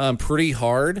pretty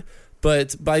hard,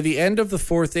 but by the end of the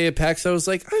fourth day of PAX, I was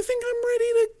like, I think I'm ready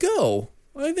to go.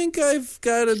 I think I've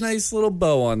got a nice little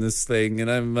bow on this thing,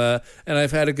 and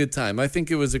I've had a good time. I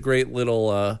think it was a great little,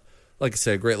 like I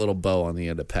said, a great little bow on the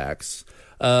end of PAX.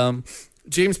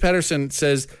 James Patterson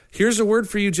says, here's a word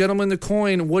for you, gentlemen, the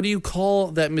coin. What do you call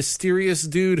that mysterious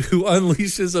dude who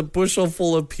unleashes a bushel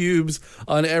full of pubes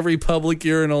on every public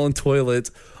urinal and toilet?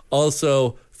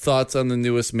 Also, thoughts on the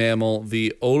newest mammal,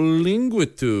 the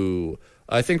Olinguitu.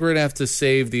 I think we're going to have to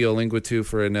save the Olinguitu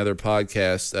for another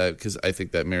podcast because I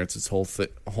think that merits its whole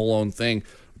own thing.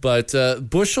 But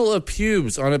bushel of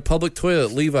pubes on a public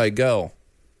toilet. Levi, go.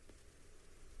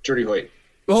 Jody Hoyt.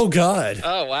 Oh, God.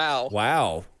 Oh, wow.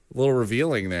 Wow. A little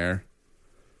revealing there.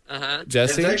 Uh-huh.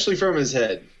 Jesse? It's actually from his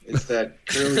head. It's that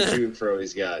curly pube fro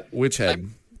he's got. Which head?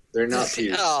 They're not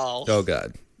pubes. Oh,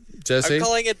 God. Jesse? I'm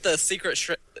calling it the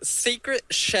secret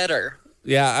shedder.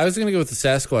 Yeah, I was going to go with the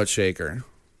Sasquatch shaker.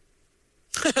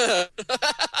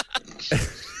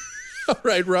 All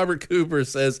right, Robert Cooper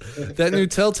says that new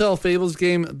Telltale Fables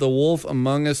game, The Wolf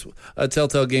Among Us.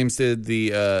 Telltale Games did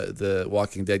the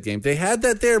Walking Dead game. They had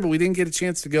that there, but we didn't get a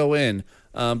chance to go in.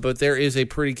 But there is a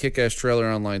pretty kick-ass trailer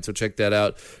online, so check that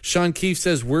out. Sean Keefe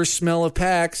says, worst smell of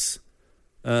PAX.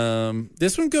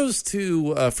 This one goes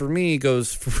to, for me,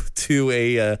 to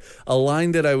a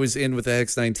line that I was in with the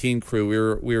Hex 19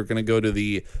 crew. We were going to go to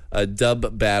the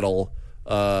dub battle.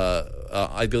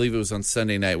 I believe it was on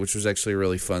Sunday night, which was actually a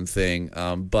really fun thing.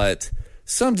 But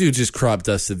some dude just crop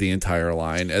dusted the entire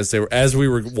line as we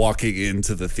were walking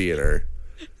into the theater,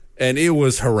 and it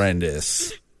was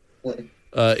horrendous.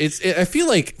 I feel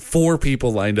like 4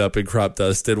 people lined up and crop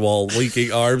dusted while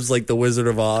linking arms like the Wizard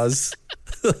of Oz.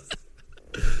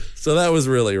 So that was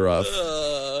really rough.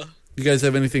 You guys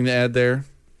have anything to add there?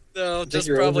 No, just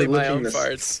probably my own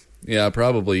farts. Yeah,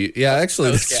 probably. Yeah,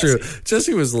 actually, that's true.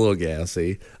 Jesse was a little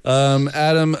gassy.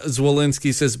 Adam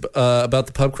Zwolinski says about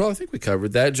the pub crawl. I think we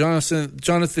covered that. Jonathan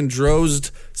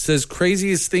Drozd says,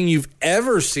 craziest thing you've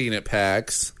ever seen at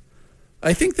PAX.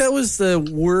 I think that was the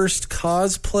worst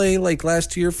cosplay like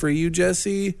last year for you,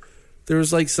 Jesse. There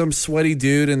was like some sweaty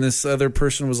dude and this other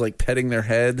person was like petting their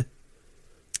head.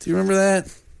 Do you remember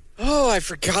that? Oh, I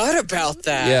forgot about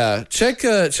that. Yeah, check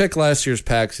last year's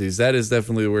PAXies. That is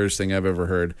definitely the weirdest thing I've ever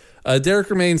heard. Derek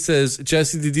Remain says,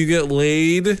 Jesse, did you get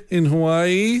laid in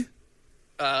Hawaii?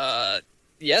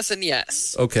 Yes and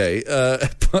yes. Okay.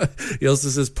 He also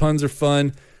says puns are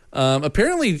fun.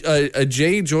 Apparently,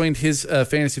 Jay joined his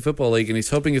fantasy football league, and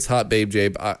he's hoping it's Hot Babe Jay.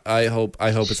 I hope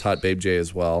it's Hot Babe Jay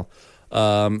as well.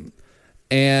 And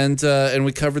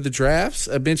we covered the drafts.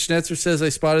 Mitch Netzer says I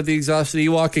spotted the exhausted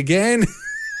Ewok again.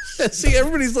 See,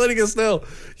 everybody's letting us know.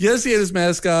 Yes, he had his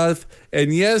mask off,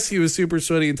 and yes, he was super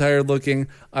sweaty and tired looking.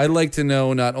 I'd like to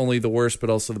know not only the worst,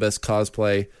 but also the best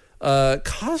cosplay.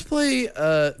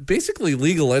 Cosplay, basically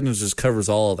League of Legends just covers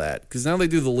all of that, because now they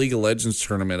do the League of Legends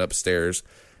tournament upstairs,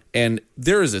 and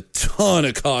there is a ton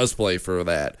of cosplay for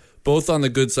that, both on the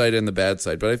good side and the bad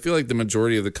side. But I feel like the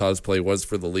majority of the cosplay was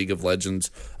for the League of Legends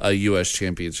U.S.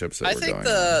 championships that I were think going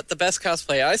on. the best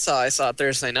cosplay I saw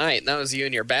Thursday night, and that was you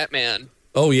and your Batman.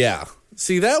 Oh yeah,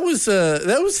 see that was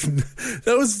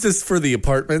just for the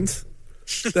apartment.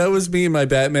 That was me in my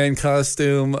Batman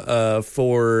costume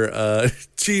for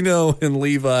Chino and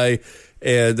Levi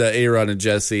and Aaron and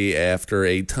Jesse after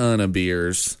a ton of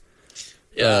beers.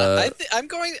 Yeah, I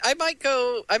might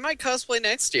cosplay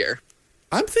next year.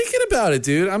 I'm thinking about it,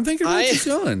 dude. I'm thinking about just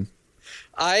going.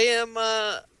 I am.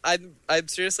 I'm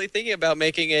seriously thinking about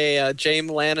making a Jaime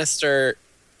Lannister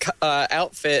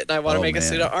outfit, and I want to make a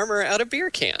suit of armor out of beer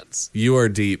cans. You are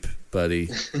deep, buddy.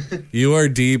 You are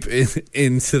deep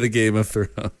into the Game of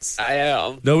Thrones. I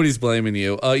am. Nobody's blaming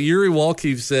you. Yuri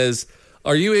Walkeef says,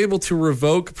 are you able to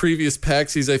revoke previous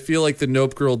Paxies? I feel like the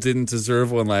Nope Girl didn't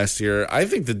deserve one last year. I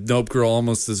think the Nope Girl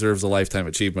almost deserves a Lifetime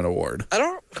Achievement Award.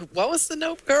 What was the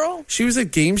Nope Girl? She was at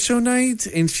Game Show Night,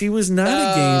 and she was not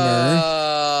a gamer.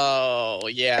 Oh,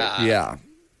 yeah. Yeah.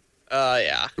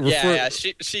 Yeah.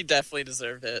 She definitely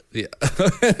deserved it. Yeah.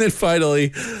 And then finally,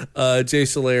 Jay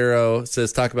Solero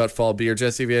says, talk about fall beer.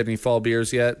 Jesse, have you had any fall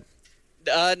beers yet?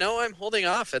 No, I'm holding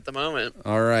off at the moment.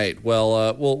 All right.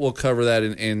 Well, we'll cover that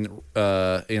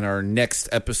in our next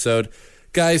episode.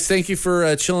 Guys, thank you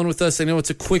for chilling with us. I know it's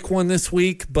a quick one this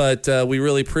week, but we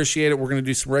really appreciate it. We're going to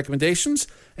do some recommendations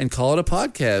and call it a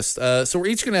podcast. So we're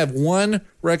each going to have one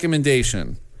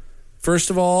recommendation. First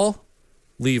of all,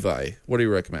 Levi, what are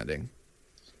you recommending?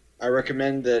 I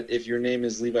recommend that if your name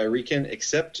is Levi Reekin,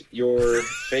 accept your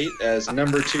fate as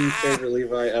number 2 favorite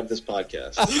Levi of this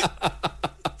podcast.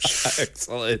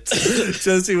 Excellent.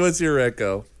 Jesse, what's your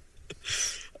reco?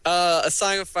 A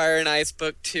Song of Fire and Ice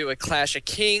Book 2, A Clash of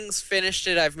Kings. Finished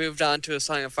it. I've moved on to A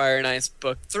Song of Fire and Ice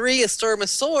Book 3, A Storm of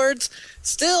Swords.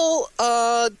 Still,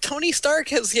 Tony Stark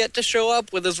has yet to show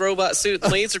up with his robot suit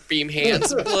and laser beam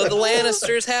hands and blow the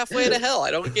Lannisters halfway to hell. I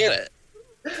don't get it.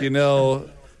 You know,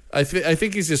 I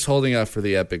think he's just holding out for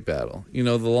the epic battle. You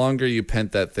know, the longer you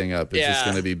pent that thing up, it's just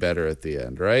going to be better at the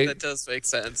end, right? That does make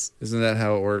sense. Isn't that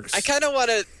how it works? I kind of want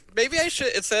to... Maybe I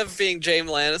should, instead of being Jaime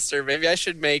Lannister, maybe I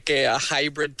should make a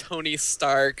hybrid Tony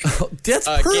Stark that's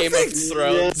perfect. Game of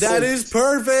Thrones. Yes. That is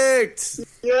perfect.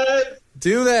 Yeah.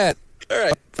 Do that. All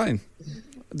right. Fine.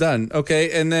 Done.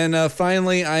 Okay. And then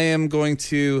finally, I am going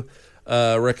to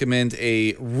recommend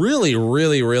a really,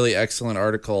 really, really excellent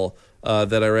article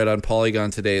that I read on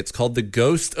Polygon today. It's called The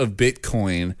Ghost of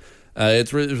Bitcoin.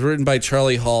 It's written by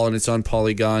Charlie Hall, and it's on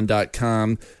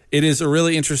Polygon.com. It is a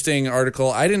really interesting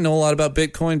article. I didn't know a lot about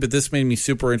Bitcoin, but this made me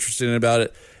super interested about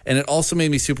it. And it also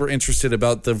made me super interested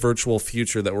about the virtual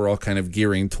future that we're all kind of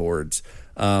gearing towards,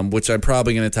 which I'm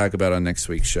probably going to talk about on next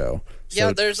week's show. So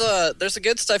Yeah, there's a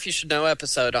good stuff you should know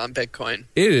episode on Bitcoin.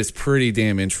 it is pretty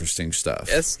damn interesting stuff.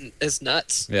 It's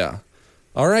nuts. Yeah.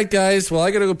 All right, guys. Well,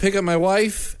 I got to go pick up my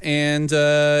wife, and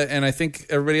I think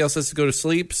everybody else has to go to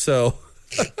sleep. So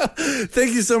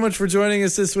thank you so much for joining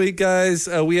us this week, guys.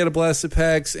 We had a blast at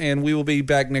PAX, and we will be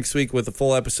back next week with a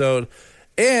full episode.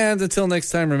 And until next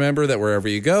time, remember that wherever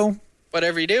you go,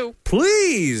 Whatever you do,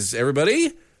 please,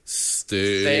 everybody,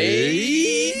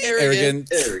 stay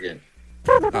arrogant. Arrogant.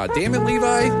 Ah, damn it,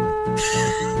 Levi.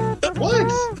 What?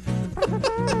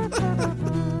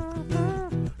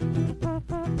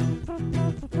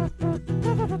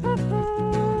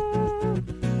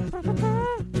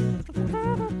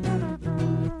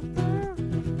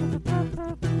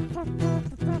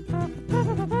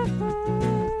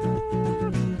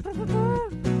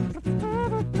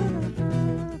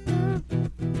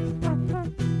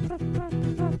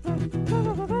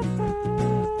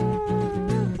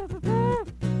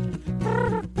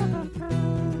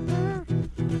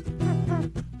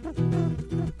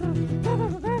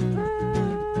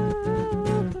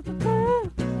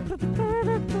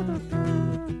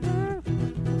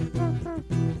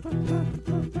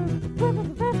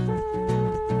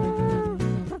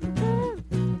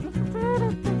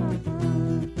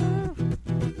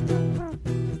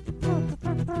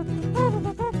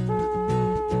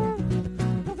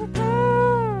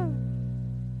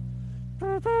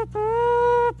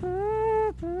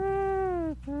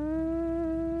 Mm-hmm.